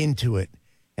into it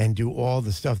and do all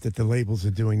the stuff that the labels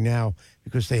are doing now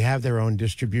because they have their own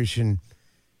distribution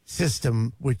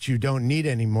system, which you don't need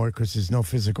anymore because there's no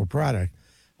physical product.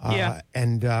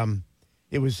 And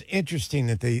it was interesting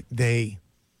that Dave,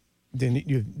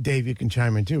 you can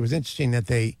chime in too. It was interesting that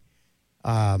they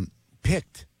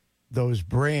picked those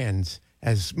brands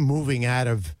as moving out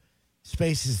of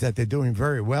spaces that they're doing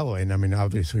very well in. I mean,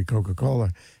 obviously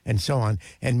Coca-Cola and so on,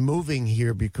 and moving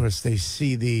here because they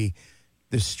see the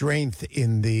strength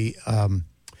in the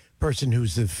person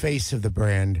who's the face of the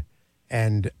brand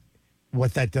and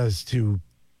what that does to,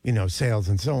 sales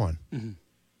and so on.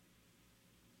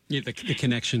 Yeah, the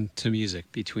connection to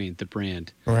music between the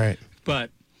brand. Right.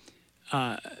 But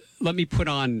let me put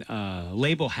on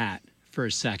label hat for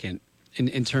a second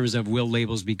in terms of will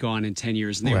labels be gone in 10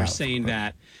 years? And they were saying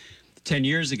that 10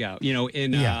 years ago,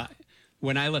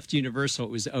 when I left Universal,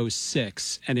 it was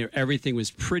 2006, and everything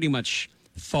was pretty much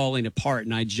falling apart,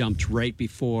 and I jumped right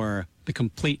before the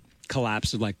complete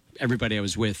collapse of like everybody I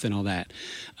was with and all that.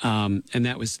 And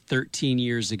that was 13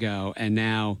 years ago, and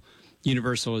now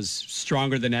Universal is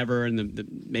stronger than ever and the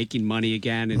making money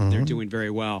again, and they're doing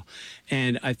very well.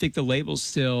 And I think the labels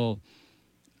still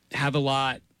have a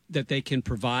lot that they can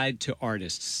provide to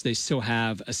artists. They still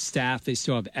have a staff. They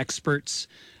still have experts.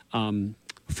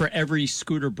 For every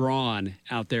Scooter Braun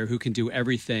out there who can do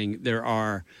everything, there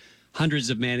are hundreds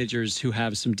of managers who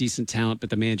have some decent talent, but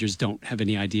the managers don't have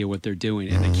any idea what they're doing.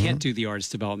 And they can't do the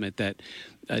artist development that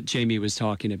Jamie was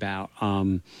talking about.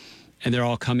 And they're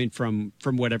all coming from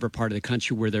whatever part of the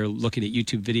country where they're looking at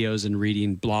YouTube videos and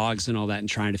reading blogs and all that and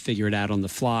trying to figure it out on the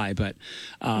fly. But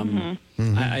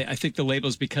I think the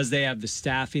labels, because they have the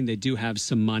staffing, they do have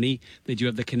some money. They do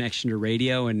have the connection to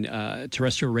radio, and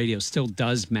terrestrial radio still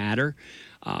does matter.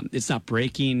 It's not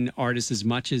breaking artists as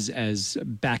much as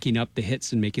backing up the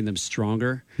hits and making them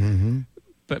stronger.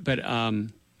 But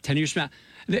 10 years from now,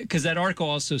 because that article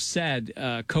also said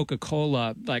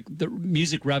Coca-Cola, like the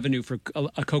music revenue for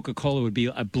a Coca-Cola would be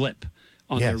a blip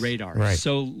on their radar. Right.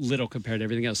 So little compared to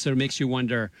everything else. So it makes you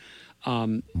wonder,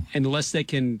 unless they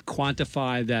can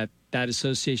quantify that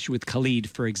association with Khalid,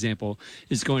 for example,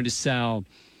 is going to sell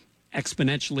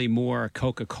exponentially more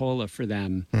Coca-Cola for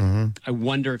them. I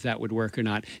wonder if that would work or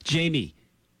not. Jamie,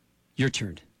 your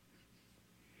turn.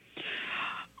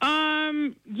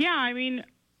 Yeah, I mean,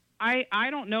 I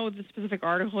don't know the specific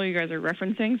article you guys are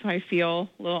referencing, so I feel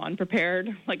a little unprepared,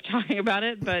 like, talking about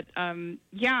it. But,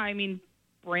 yeah, I mean,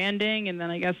 branding, and then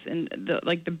I guess in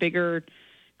the bigger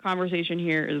conversation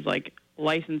here is, like,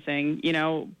 licensing,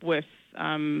 with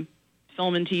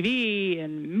film and TV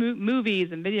and movies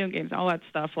and video games, all that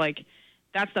stuff. Like,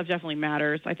 that stuff definitely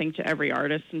matters, I think, to every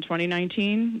artist in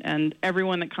 2019. And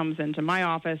everyone that comes into my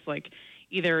office, like,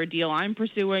 either a deal I'm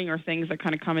pursuing or things that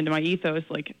kind of come into my ethos,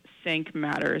 like, sync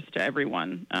matters to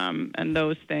everyone. And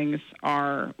those things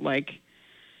are, like,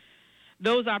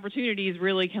 those opportunities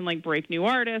really can, like, break new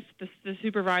artists. The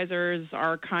supervisors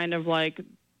are kind of, like,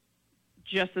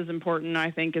 just as important,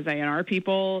 I think, as A&R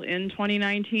people in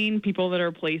 2019. People that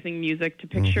are placing music to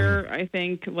picture, I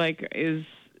think, like, is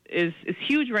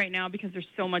huge right now because there's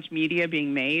so much media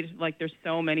being made. Like, there's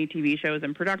so many TV shows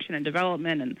in production and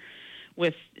development, and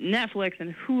with Netflix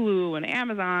and Hulu and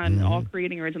Amazon all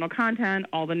creating original content,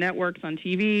 all the networks on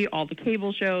TV, all the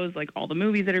cable shows, like all the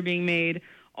movies that are being made,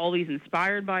 all these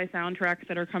inspired by soundtracks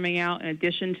that are coming out in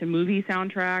addition to movie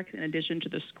soundtracks, in addition to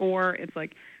the score. It's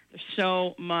like there's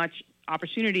so much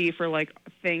opportunity for, like,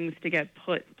 things to get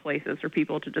put places for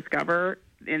people to discover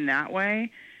in that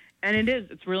way. And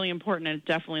it's really important, and it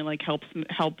definitely, like, helps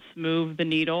move the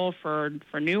needle for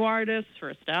new artists, for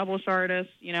established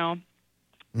artists, you know.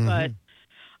 But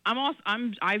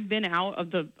I've been out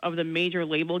of the major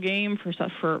label game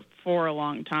for a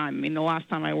long time. I mean, the last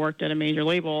time I worked at a major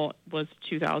label was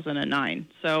 2009.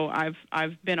 So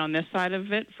I've been on this side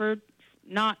of it for,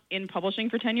 not in publishing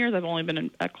for 10 years. I've only been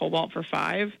at Kobalt for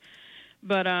 5.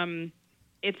 But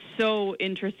it's so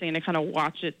interesting to kind of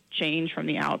watch it change from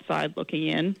the outside looking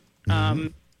in.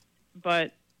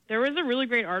 But there was a really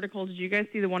great article. Did you guys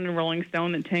see the one in Rolling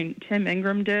Stone that Tim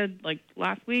Ingram did, like,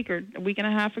 last week or a week and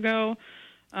a half ago?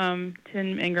 Tim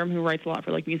Ingram, who writes a lot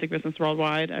for, like, Music Business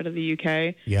Worldwide out of the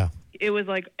UK. Yeah. It was,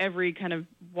 like, every kind of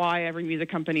why every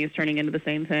music company is turning into the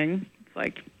same thing. It's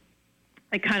like,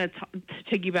 it kind of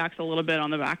piggybacks a little bit on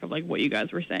the back of, like, what you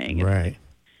guys were saying. It's right.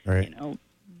 Like, you know,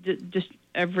 just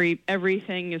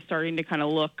everything is starting to kind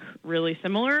of look really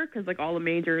similar because, like, all the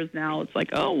majors now, it's like,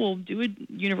 oh, we'll do it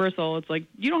Universal. It's like,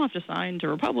 you don't have to sign to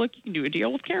Republic. You can do a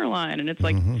deal with Caroline. And it's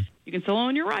like, you can still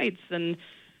own your rights. And,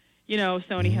 you know,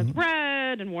 Sony has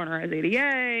Red and Warner has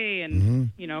ADA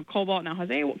and, you know, Kobalt now has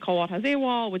Kobalt has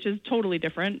AWOL, which is totally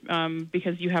different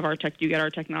because you have you get our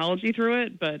technology through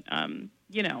it. But,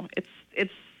 you know, it's,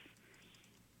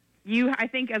 I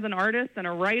think as an artist and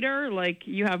a writer, like,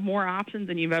 you have more options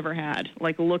than you've ever had,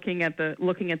 like, looking at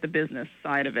the business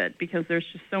side of it, because there's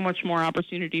just so much more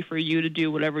opportunity for you to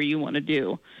do whatever you want to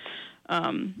do.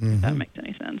 If that makes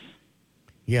any sense.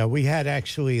 Yeah, we had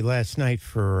actually last night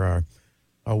for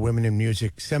our Women in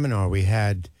Music seminar, we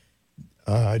had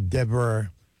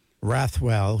Deborah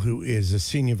Rathwell, who is a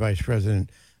senior vice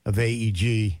president of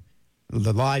AEG,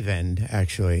 the live end,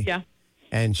 actually. Yeah.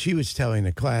 And she was telling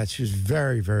the class, she was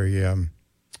very, very,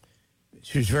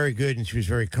 she was very good, and she was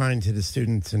very kind to the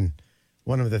students. And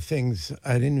one of the things,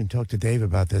 I didn't even talk to Dave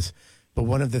about this, but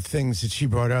one of the things that she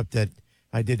brought up that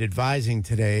I did advising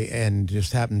today, and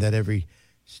just happened that every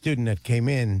student that came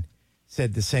in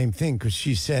said the same thing, because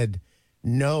she said,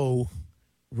 no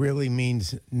really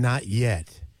means not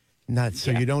yet.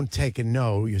 So you don't take a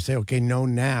no. You say, okay, no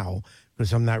now,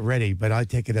 because I'm not ready, but I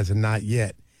take it as a not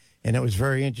yet. And it was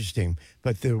very interesting.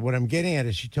 But what I'm getting at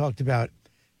is she talked about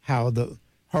how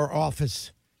her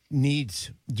office needs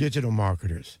digital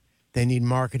marketers. They need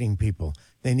marketing people.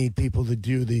 They need people to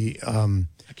do the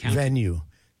venue.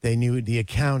 They need the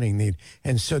accounting.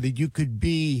 And so that you could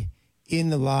be in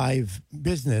the live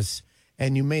business,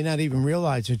 and you may not even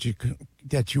realize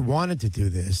that you wanted to do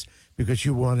this because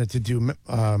you wanted to do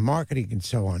marketing and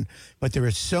so on. But there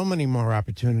are so many more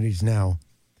opportunities now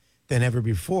than ever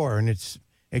before, and it's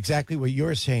exactly what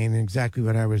you're saying and exactly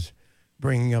what I was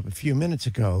bringing up a few minutes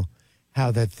ago,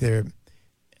 how that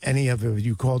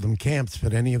you called them camps,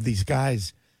 but any of these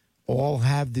guys all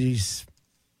have this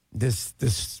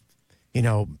you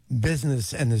know,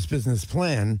 business and this business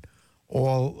plan,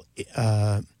 it's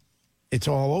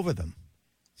all over them.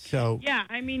 So yeah,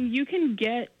 I mean, you can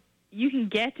get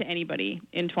to anybody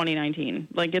in 2019.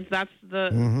 Like,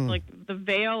 like, the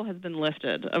veil has been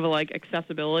lifted of, like,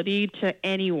 accessibility to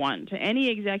anyone, to any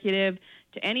executive,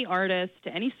 to any artist,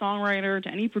 to any songwriter, to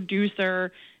any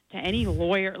producer, to any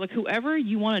lawyer, like, whoever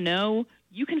you want to know,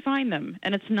 you can find them.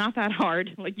 And it's not that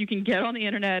hard. Like, you can get on the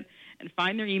internet and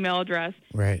find their email address,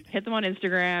 right, hit them on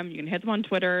Instagram, you can hit them on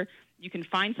Twitter, you can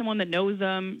find someone that knows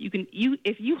them.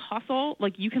 If you hustle,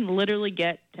 like, you can literally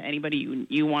get to anybody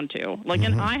you want to. Like,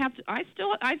 and I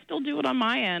still do it on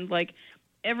my end, like,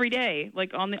 every day,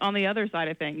 like, on the other side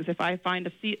of things. If I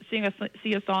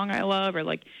see a song I love, or,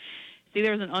 like, see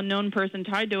there's an unknown person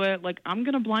tied to it, like, I'm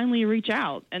gonna blindly reach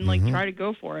out and, like, try to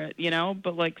go for it, you know.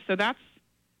 But, like, so that's,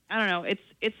 I don't know.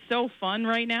 It's so fun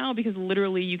right now because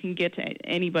literally you can get to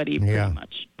anybody pretty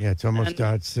much. Yeah, it's almost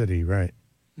Dodge City, right?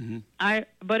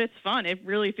 But it's fun. It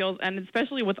really feels, and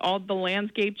especially with all the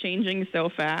landscape changing so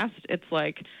fast, it's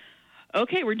like,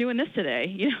 okay, we're doing this today.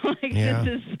 You know, like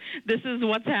this is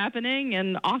what's happening,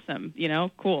 and awesome. You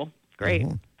know, cool, great,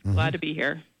 glad to be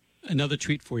here. Another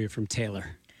tweet for you from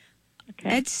Taylor. Okay.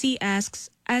 Ed C asks,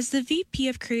 as the VP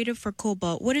of Creative for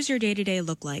Kobalt, what does your day-to-day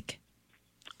look like?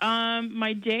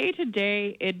 My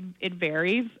day-to-day, it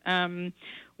varies.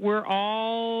 We're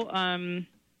all, so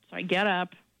I get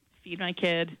up, feed my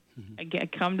kid,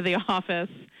 come to the office.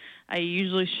 I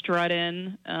usually strut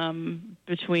in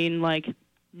between like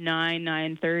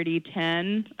 9:30,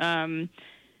 10,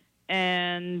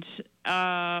 and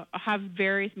have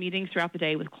various meetings throughout the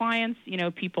day with clients, you know,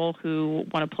 people who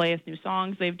want to play us new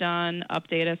songs they've done,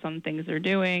 update us on things they're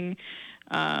doing,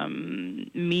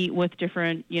 meet with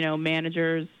different, you know,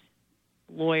 managers,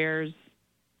 lawyers,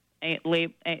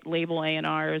 label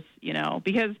A&Rs, you know,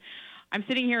 because I'm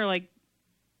sitting here like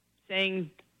saying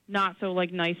not so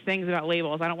like nice things about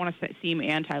labels. I don't want to seem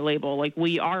anti-label. Like,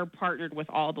 we are partnered with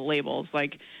all the labels,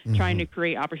 like trying to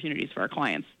create opportunities for our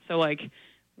clients. So like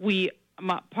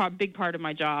a big part of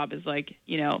my job is like,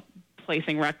 you know,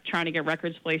 trying to get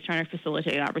records placed, trying to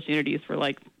facilitate opportunities for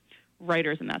like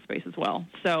writers in that space as well.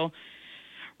 So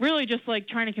really just like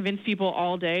trying to convince people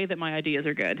all day that my ideas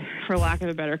are good, for lack of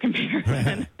a better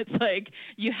comparison. It's like,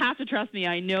 you have to trust me.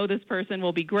 I know this person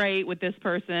will be great with this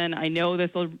person. I know this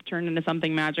will turn into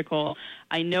something magical.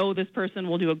 I know this person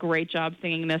will do a great job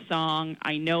singing this song.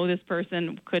 I know this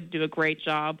person could do a great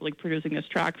job like producing this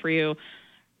track for you.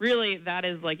 Really, that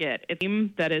is like it. It's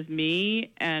that is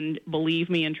me, and believe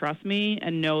me and trust me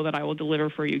and know that I will deliver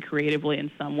for you creatively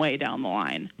in some way down the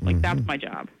line. Like, that's my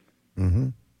job.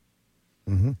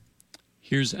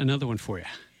 Here's another one for you.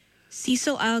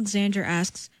 Cecil Alexander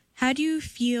asks, how do you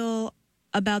feel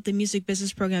about the music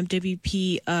business program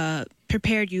WP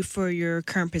prepared you for your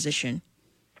current position?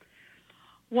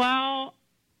 Well,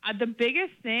 the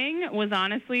biggest thing was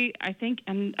honestly, I think,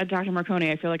 and Dr. Marconi,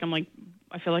 I feel like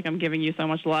I'm giving you so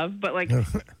much love, but like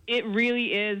it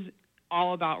really is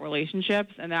all about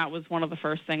relationships, and that was one of the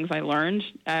first things I learned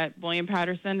at William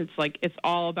Patterson. It's like, it's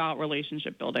all about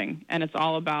relationship building, and it's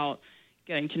all about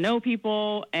getting to know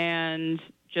people, and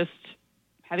just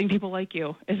having people like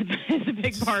you is a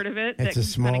big part of it. It's a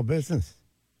small business.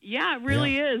 Yeah, it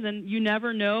really is, and you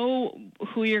never know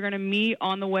who you're going to meet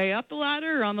on the way up the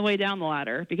ladder or on the way down the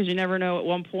ladder, because you never know at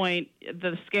one point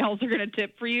the scales are going to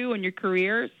tip for you in your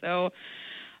career. So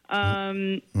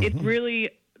it really,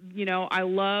 you know, I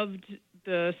loved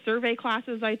the survey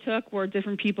classes I took where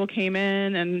different people came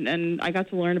in, and I got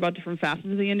to learn about different facets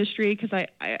of the industry, because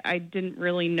I didn't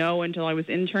really know until I was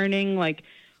interning, like,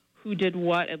 who did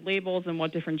what at labels and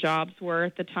what different jobs were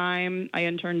at the time. I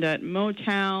interned at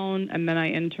Motown, and then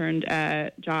I interned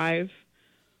at Jive.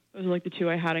 Those were like the two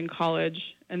I had in college.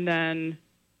 And then,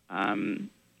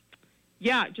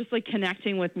 just like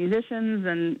connecting with musicians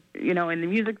and, you know, in the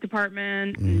music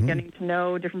department, and getting to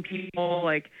know different people.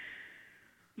 Like,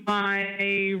 my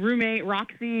roommate,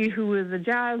 Roxy, who is a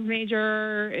jazz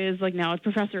major, is like now a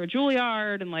professor at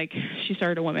Juilliard, and like she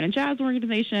started a women in jazz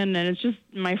organization. And it's just,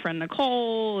 my friend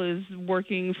Nicole is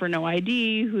working for No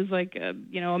ID, who's like a,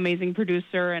 you know, amazing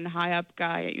producer and high up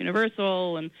guy at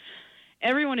Universal. And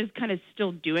everyone is kind of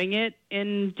still doing it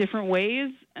in different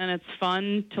ways. And it's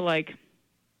fun to like,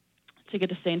 to get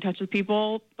to stay in touch with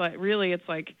people. But really it's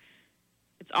like,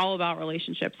 it's all about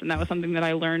relationships, and that was something that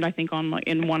I learned, I think,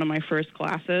 in one of my first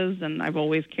classes, and I've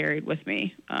always carried with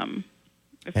me,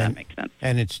 if that makes sense.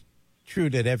 And it's true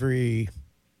that every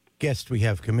guest we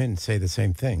have come in say the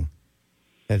same thing,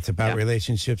 that it's about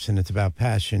relationships and it's about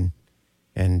passion.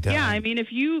 And I mean,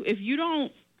 if you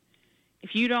don't,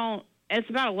 it's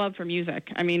about a love for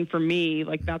music. I mean, for me,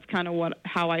 like, that's kind of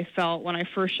how I felt when I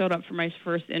first showed up for my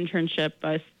first internship.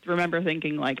 I remember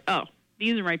thinking like, oh,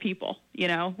 these are my people, you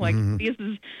know, like this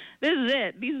is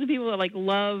it. These are the people that like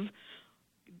love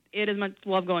it as much,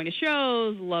 love going to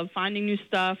shows, love finding new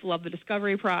stuff, love the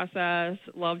discovery process,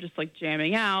 love just like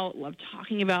jamming out, love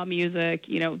talking about music.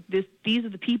 You know, these are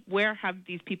the people. Where have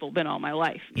these people been all my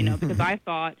life? You know, because I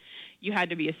thought you had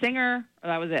to be a singer or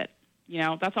that was it. You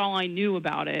know, that's all I knew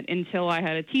about it until I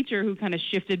had a teacher who kind of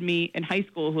shifted me in high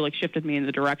school, who like shifted me in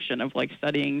the direction of like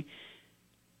studying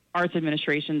arts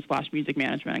administration / music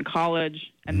management in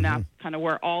college. And that's kind of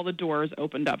where all the doors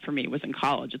opened up for me, was in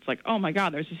college. It's like, oh my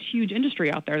God, there's this huge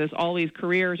industry out there. There's all these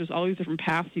careers. There's all these different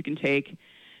paths you can take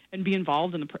and be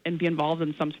involved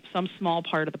in some small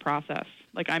part of the process.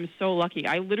 Like, I'm so lucky.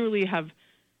 I literally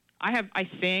I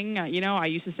sing, you know, I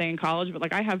used to sing in college, but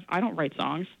like I don't write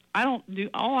songs. I don't do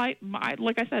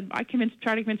like I said,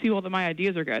 try to convince people that my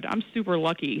ideas are good. I'm super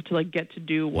lucky to like get to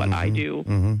do what I do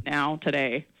now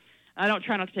today. I don't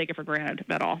try not to take it for granted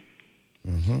at all.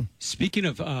 Speaking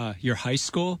of your high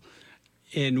school,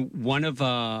 in one of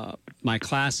my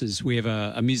classes, we have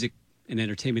a music and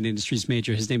entertainment industries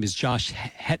major. His name is Josh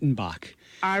Hettenbach.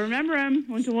 I remember him.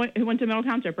 He went to Middle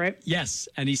Township, right? Yes,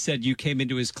 and he said you came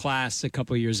into his class a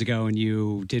couple of years ago and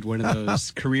you did one of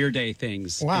those career day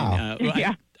things. Wow. And,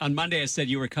 Yeah. on Monday, I said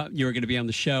you were going to be on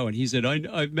the show, and he said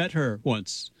I've met her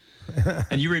once,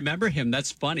 and you remember him.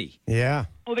 That's funny. Yeah.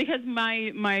 Well, because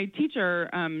my teacher,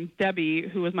 Debbie,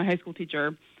 who was my high school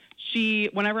teacher,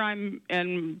 whenever I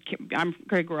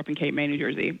grew up in Cape May, New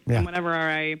Jersey, Yeah. and whenever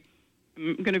I'm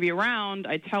going to be around,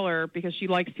 I tell her, because she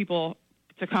likes people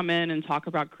to come in and talk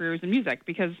about careers in music,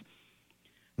 because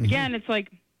again, it's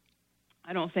like,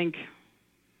 I don't think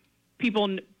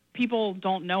people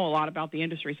don't know a lot about the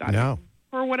industry side. No.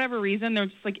 For whatever reason, there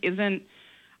just like isn't,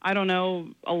 I don't know,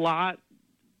 a lot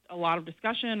of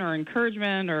discussion or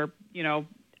encouragement or,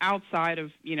 outside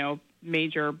of,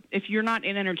 major, if you're not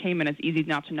in entertainment, it's easy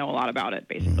not to know a lot about it,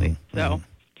 basically. So,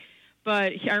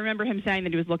 but I remember him saying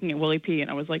that he was looking at Willie P,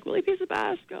 and I was like, Willie P's the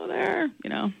best, go there,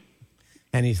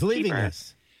 And he's leaving Keeper.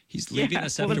 us. He's leaving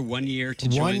us well, after 1 year to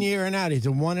join. 1 year and out. He's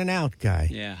a one and out guy.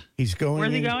 Yeah. He's going.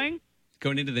 Where's he going?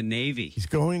 Going into the Navy. He's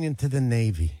going into the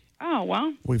Navy. Oh,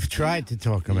 well. We've tried to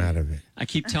talk him out of it. I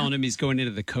keep telling him he's going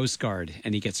into the Coast Guard,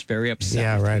 and he gets very upset.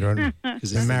 Yeah, right. Or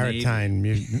 'Cause the it's Maritime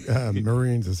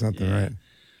Marines or something, right?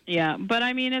 Yeah, but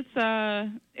I mean,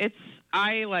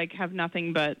 I like have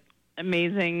nothing but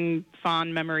amazing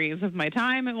fond memories of my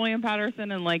time at William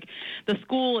Patterson, and like the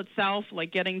school itself,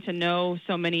 like getting to know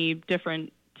so many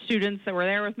different students that were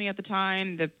there with me at the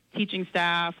time, the teaching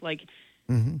staff, like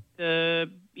the,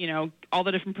 all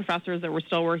the different professors that were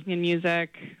still working in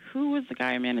music. Who was the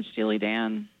guy who managed Steely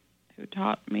Dan, who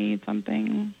taught me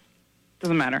something?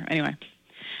 Doesn't matter. Anyway.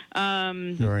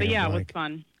 But yeah, it was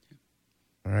fun.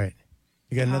 All right.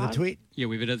 You got another tweet? Yeah,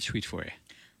 we have another tweet for you.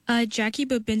 Jackie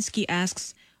Babinski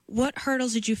asks, what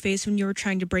hurdles did you face when you were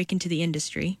trying to break into the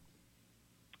industry?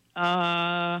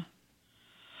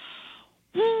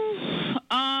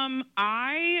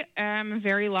 I am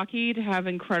very lucky to have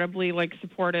incredibly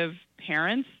supportive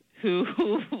parents who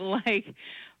were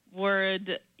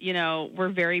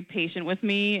very patient with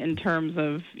me in terms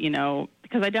of,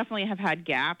 because I definitely have had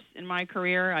gaps in my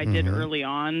career. I did early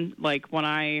on, like when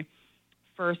I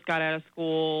first got out of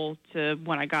school to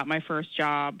when I got my first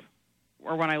job,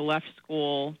 or when I left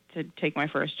school to take my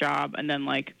first job, and then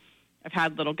I've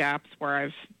had little gaps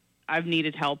where I've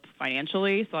needed help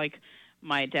financially. So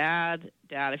my dad,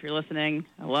 if you're listening,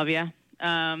 I love you.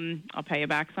 I'll pay you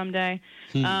back someday.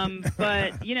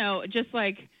 But just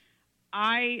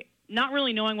I not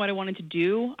really knowing what I wanted to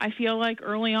do, I feel like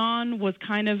early on was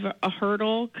kind of a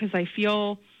hurdle, because I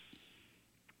feel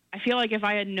like if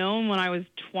I had known when I was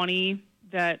 20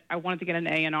 that I wanted to get an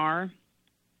A&R,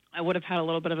 I would have had a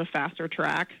little bit of a faster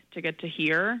track to get to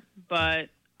here. But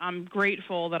I'm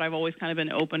grateful that I've always kind of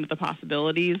been open to the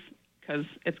possibilities, because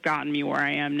it's gotten me where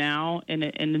I am now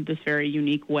in this very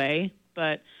unique way.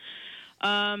 But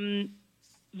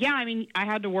yeah, I mean, I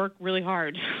had to work really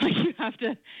hard.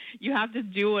 You have to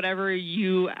do whatever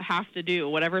you have to do,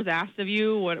 whatever's asked of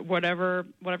you, whatever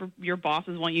your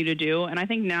bosses want you to do. And I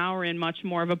think now we're in much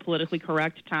more of a politically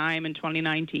correct time in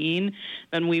 2019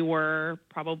 than we were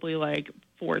probably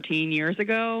 14 years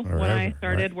ago when I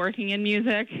started working in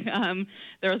music.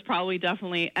 There was probably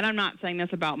definitely, and I'm not saying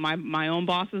this about my own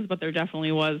bosses, but there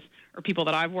definitely was, or people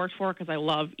that I've worked for, because I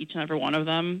love each and every one of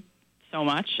them so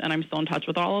much, and I'm still in touch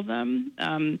with all of them.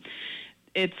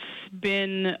 It's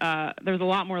been, there's a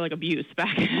lot more abuse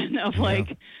back then of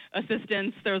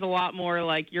assistance. There's a lot more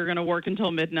you're going to work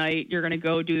until midnight. You're going to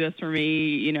go do this for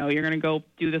me. You're going to go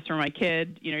do this for my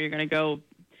kid. You're going to go,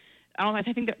 I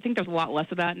think there's a lot less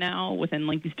of that now within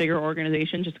these bigger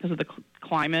organizations, just because of the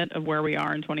climate of where we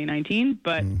are in 2019.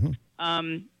 But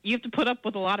you have to put up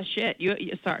with a lot of shit.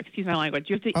 Sorry, excuse my language.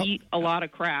 You have to eat a lot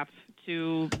of crap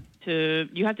you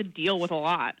have to deal with a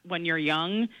lot when you're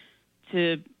young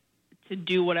to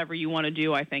do whatever you want to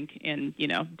do, I think, in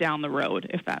down the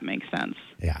road, if that makes sense.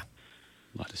 Yeah.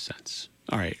 A lot of sense.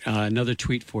 All right, another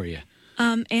tweet for you.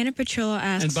 Anna Petrillo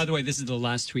asks... And by the way, this is the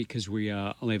last tweet because we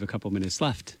only have a couple minutes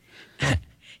left.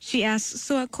 She asks,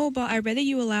 so at Kobalt, I read that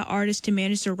you allow artists to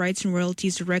manage their rights and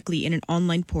royalties directly in an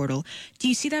online portal. Do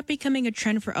you see that becoming a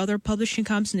trend for other publishing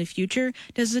comps in the future?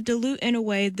 Does it dilute, in a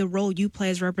way, the role you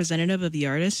play as representative of the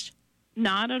artist?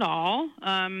 Not at all.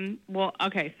 Well,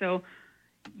 okay, so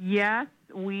yes,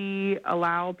 we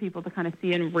allow people to kind of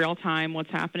see in real time what's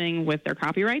happening with their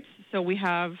copyrights. So we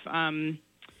have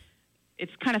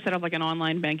it's kind of set up like an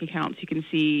online bank account. So you can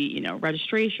see,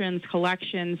 registrations,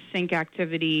 collections, sync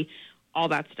activity, all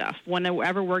that stuff.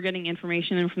 Whenever we're getting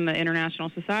information in from the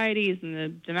international societies and the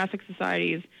domestic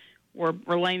societies, we're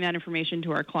relaying that information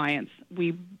to our clients.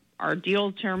 Our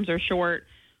deal terms are short.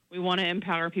 We want to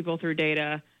empower people through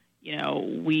data.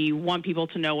 We want people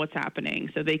to know what's happening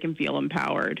so they can feel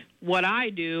empowered. What I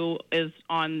do is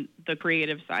on the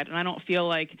creative side, and I don't feel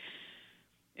like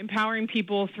empowering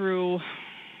people through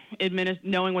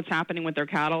knowing what's happening with their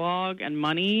catalog and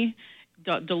money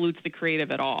dilutes the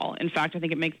creative at all. In fact, I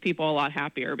think it makes people a lot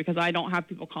happier because I don't have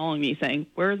people calling me saying,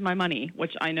 "Where's my money?"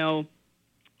 Which I know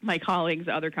my colleagues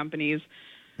at other companies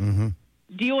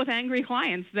deal with angry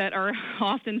clients that are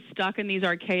often stuck in these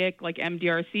archaic, like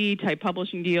MDRC type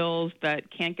publishing deals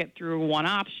that can't get through one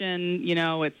option.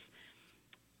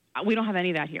 We don't have any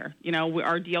of that here.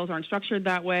 Our deals aren't structured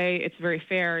that way. It's very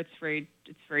fair. It's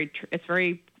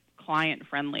very client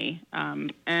friendly,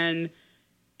 and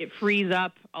it frees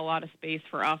up a lot of space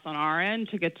for us on our end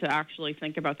to get to actually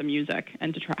think about the music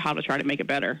and how to try to make it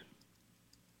better.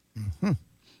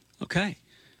 Okay.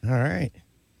 All right.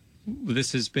 Well,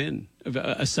 this has been,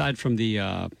 aside from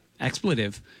the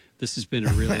expletive, this has been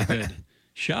a really good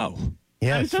show.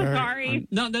 Yeah, I'm so sorry.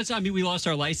 No, we lost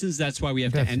our license. That's why we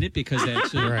have to end it because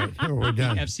actually, right. We're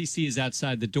done. the FCC is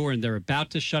outside the door and they're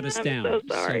about to shut us down. so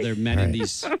sorry. They're men in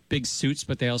these big suits,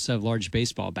 but they also have large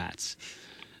baseball bats.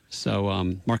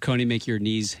 So, Marconi, make your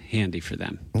knees handy for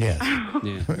them. Yes.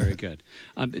 Yeah, very good.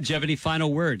 Do you have any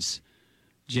final words,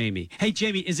 Jamie? Hey,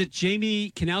 Jamie, is it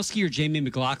Jamie Kinelski or Jamie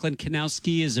McLaughlin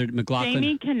Kinelski? Is it McLaughlin?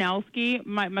 Jamie Kinelski.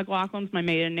 McLaughlin's my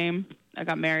maiden name. I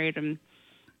got married and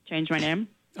changed my name.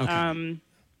 Okay.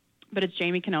 But it's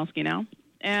Jamie Kinelski now.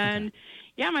 And,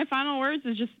 my final words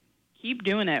is just keep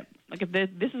doing it. Like, if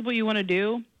this is what you want to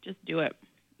do, just do it.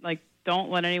 Like, don't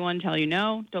let anyone tell you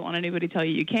no. Don't let anybody tell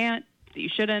you can't, that you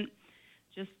shouldn't.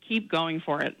 Just keep going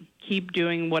for it. Keep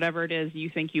doing whatever it is you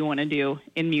think you want to do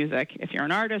in music. If you're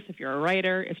an artist, if you're a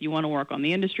writer, if you want to work on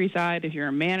the industry side, if you're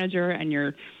a manager and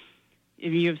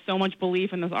if you have so much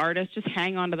belief in this artist, just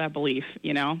hang on to that belief,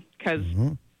 because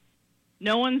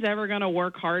no one's ever going to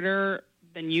work harder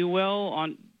than you will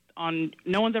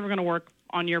no one's ever going to work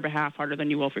on your behalf harder than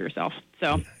you will for yourself.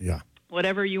 So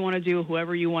whatever you want to do,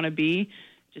 whoever you want to be,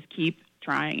 just keep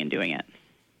trying and doing it.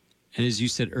 And as you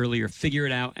said earlier, figure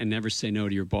it out and never say no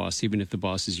to your boss, even if the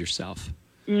boss is yourself.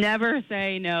 Never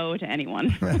say no to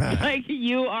anyone. Like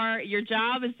your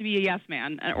job is to be a yes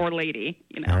man or lady,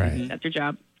 Right. That's your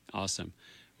job. Awesome.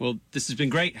 Well, this has been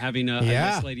great having a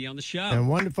yes lady on the show. And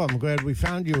wonderful. I'm glad we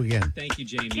found you again. Thank you,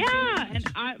 Jamie. Yeah, and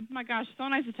my gosh, so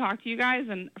nice to talk to you guys.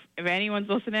 And if anyone's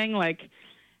listening,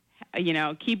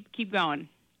 keep going.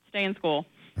 Stay in school.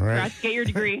 All right. Get your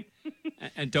degree.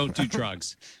 And don't do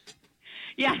drugs.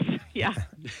 Yes. Yeah.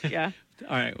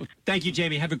 All right. Well, thank you,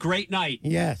 Jamie. Have a great night.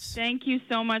 Yes. Thank you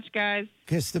so much, guys.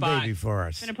 Kiss the Bye. baby for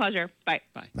us. It's been a pleasure. Bye.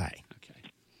 Bye. Bye. Okay.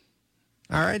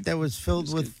 All right. That was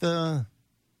filled with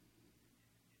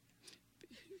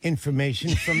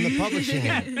information from the publishing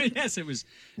end. Yes, it was.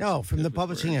 No, from the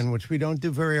publishing end, which we don't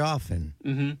do very often.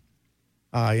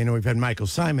 Mm-hmm. We've had Michael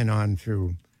Simon on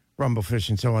through Rumblefish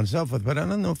and so on and so forth, but I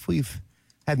don't know if we've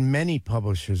had many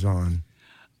publishers on.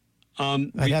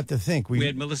 I'd have to think. We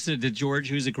had Melissa DeGeorge,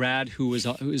 who's a grad, who is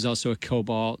also a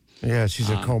Kobalt. Yeah, she's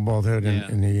a Kobalt head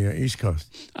in the East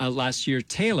Coast. Last year,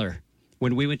 Taylor.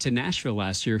 When we went to Nashville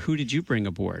last year, who did you bring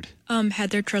aboard?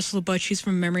 Heather Trussell-Butch. She's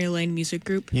from Memory Lane Music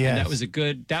Group. Yeah,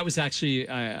 that was actually,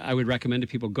 I would recommend to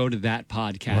people go to that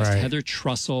podcast. Right. Heather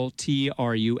Trussell,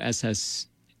 Trussell,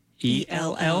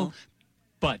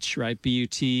 Butch, right?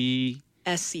 Butschch.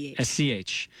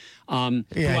 And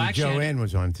Joanne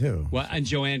was on too. Well, and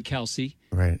Joanne Kelsey.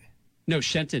 Right. No,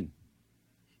 Shenton.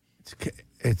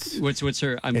 It's what's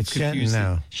her? I'm it's confused.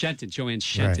 Shenton now. Shenton, Joanne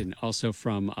Shenton, also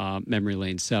from Memory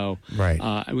Lane. So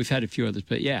and we've had a few others,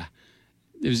 but yeah,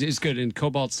 it was good. And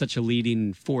Kobalt's such a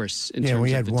leading force in terms of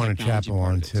we had the Warner technology Chappell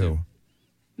part on of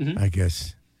it, too. I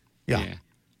guess. Yeah.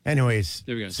 Anyways,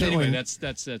 there we go. So anyway,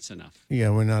 that's enough.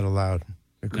 Yeah, we're not allowed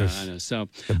because I know. So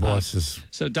the boss is.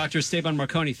 So Dr. Esteban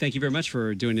Marconi, thank you very much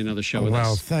for doing another show with us.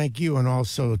 Well, thank you, and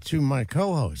also to my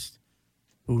co-host,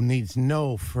 who needs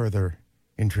no further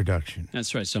introduction.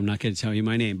 That's right. So I'm not going to tell you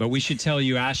my name, but we should tell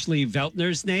you Ashley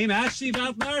Veltner's name. Ashley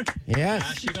Veltner. Yes.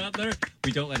 Ashley Veltner.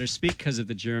 We don't let her speak because of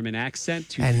the German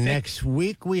accent. And next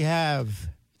week we have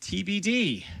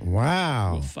TBD.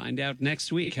 Wow. We'll find out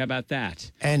next week. How about that?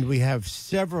 And we have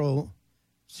several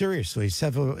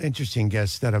interesting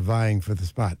guests that are vying for the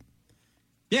spot.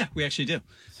 Yeah, we actually do.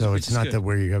 So which it's is not good. that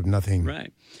where you have nothing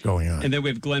Right. going on. And then we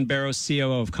have Glenn Barrows,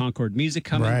 COO of Concord Music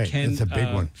coming. Right, Ken that's a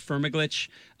big one. Firmaglich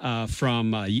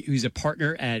from who's a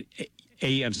partner at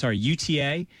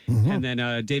UTA, Mm-hmm. and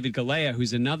then David Galea,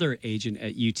 who's another agent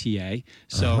at UTA.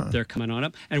 So they're coming on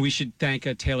up. And we should thank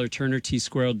Taylor Turner, T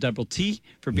Squirrel Double T,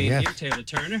 for being Yes. here. Taylor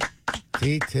Turner.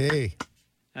 TT.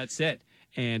 That's it.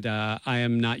 And I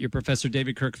am not your Professor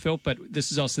David Kirk Philp, but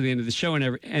this is also the end of the show.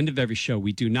 And end of every show,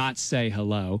 we do not say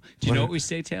hello. Do you know what we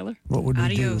say, Taylor? What would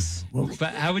Adios. we do?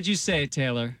 But how would you say it,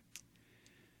 Taylor?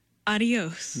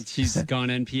 Adios. She's gone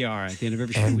NPR at the end of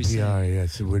every show. We say NPR,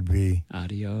 yes, it would be.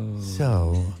 adios.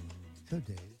 So Dave.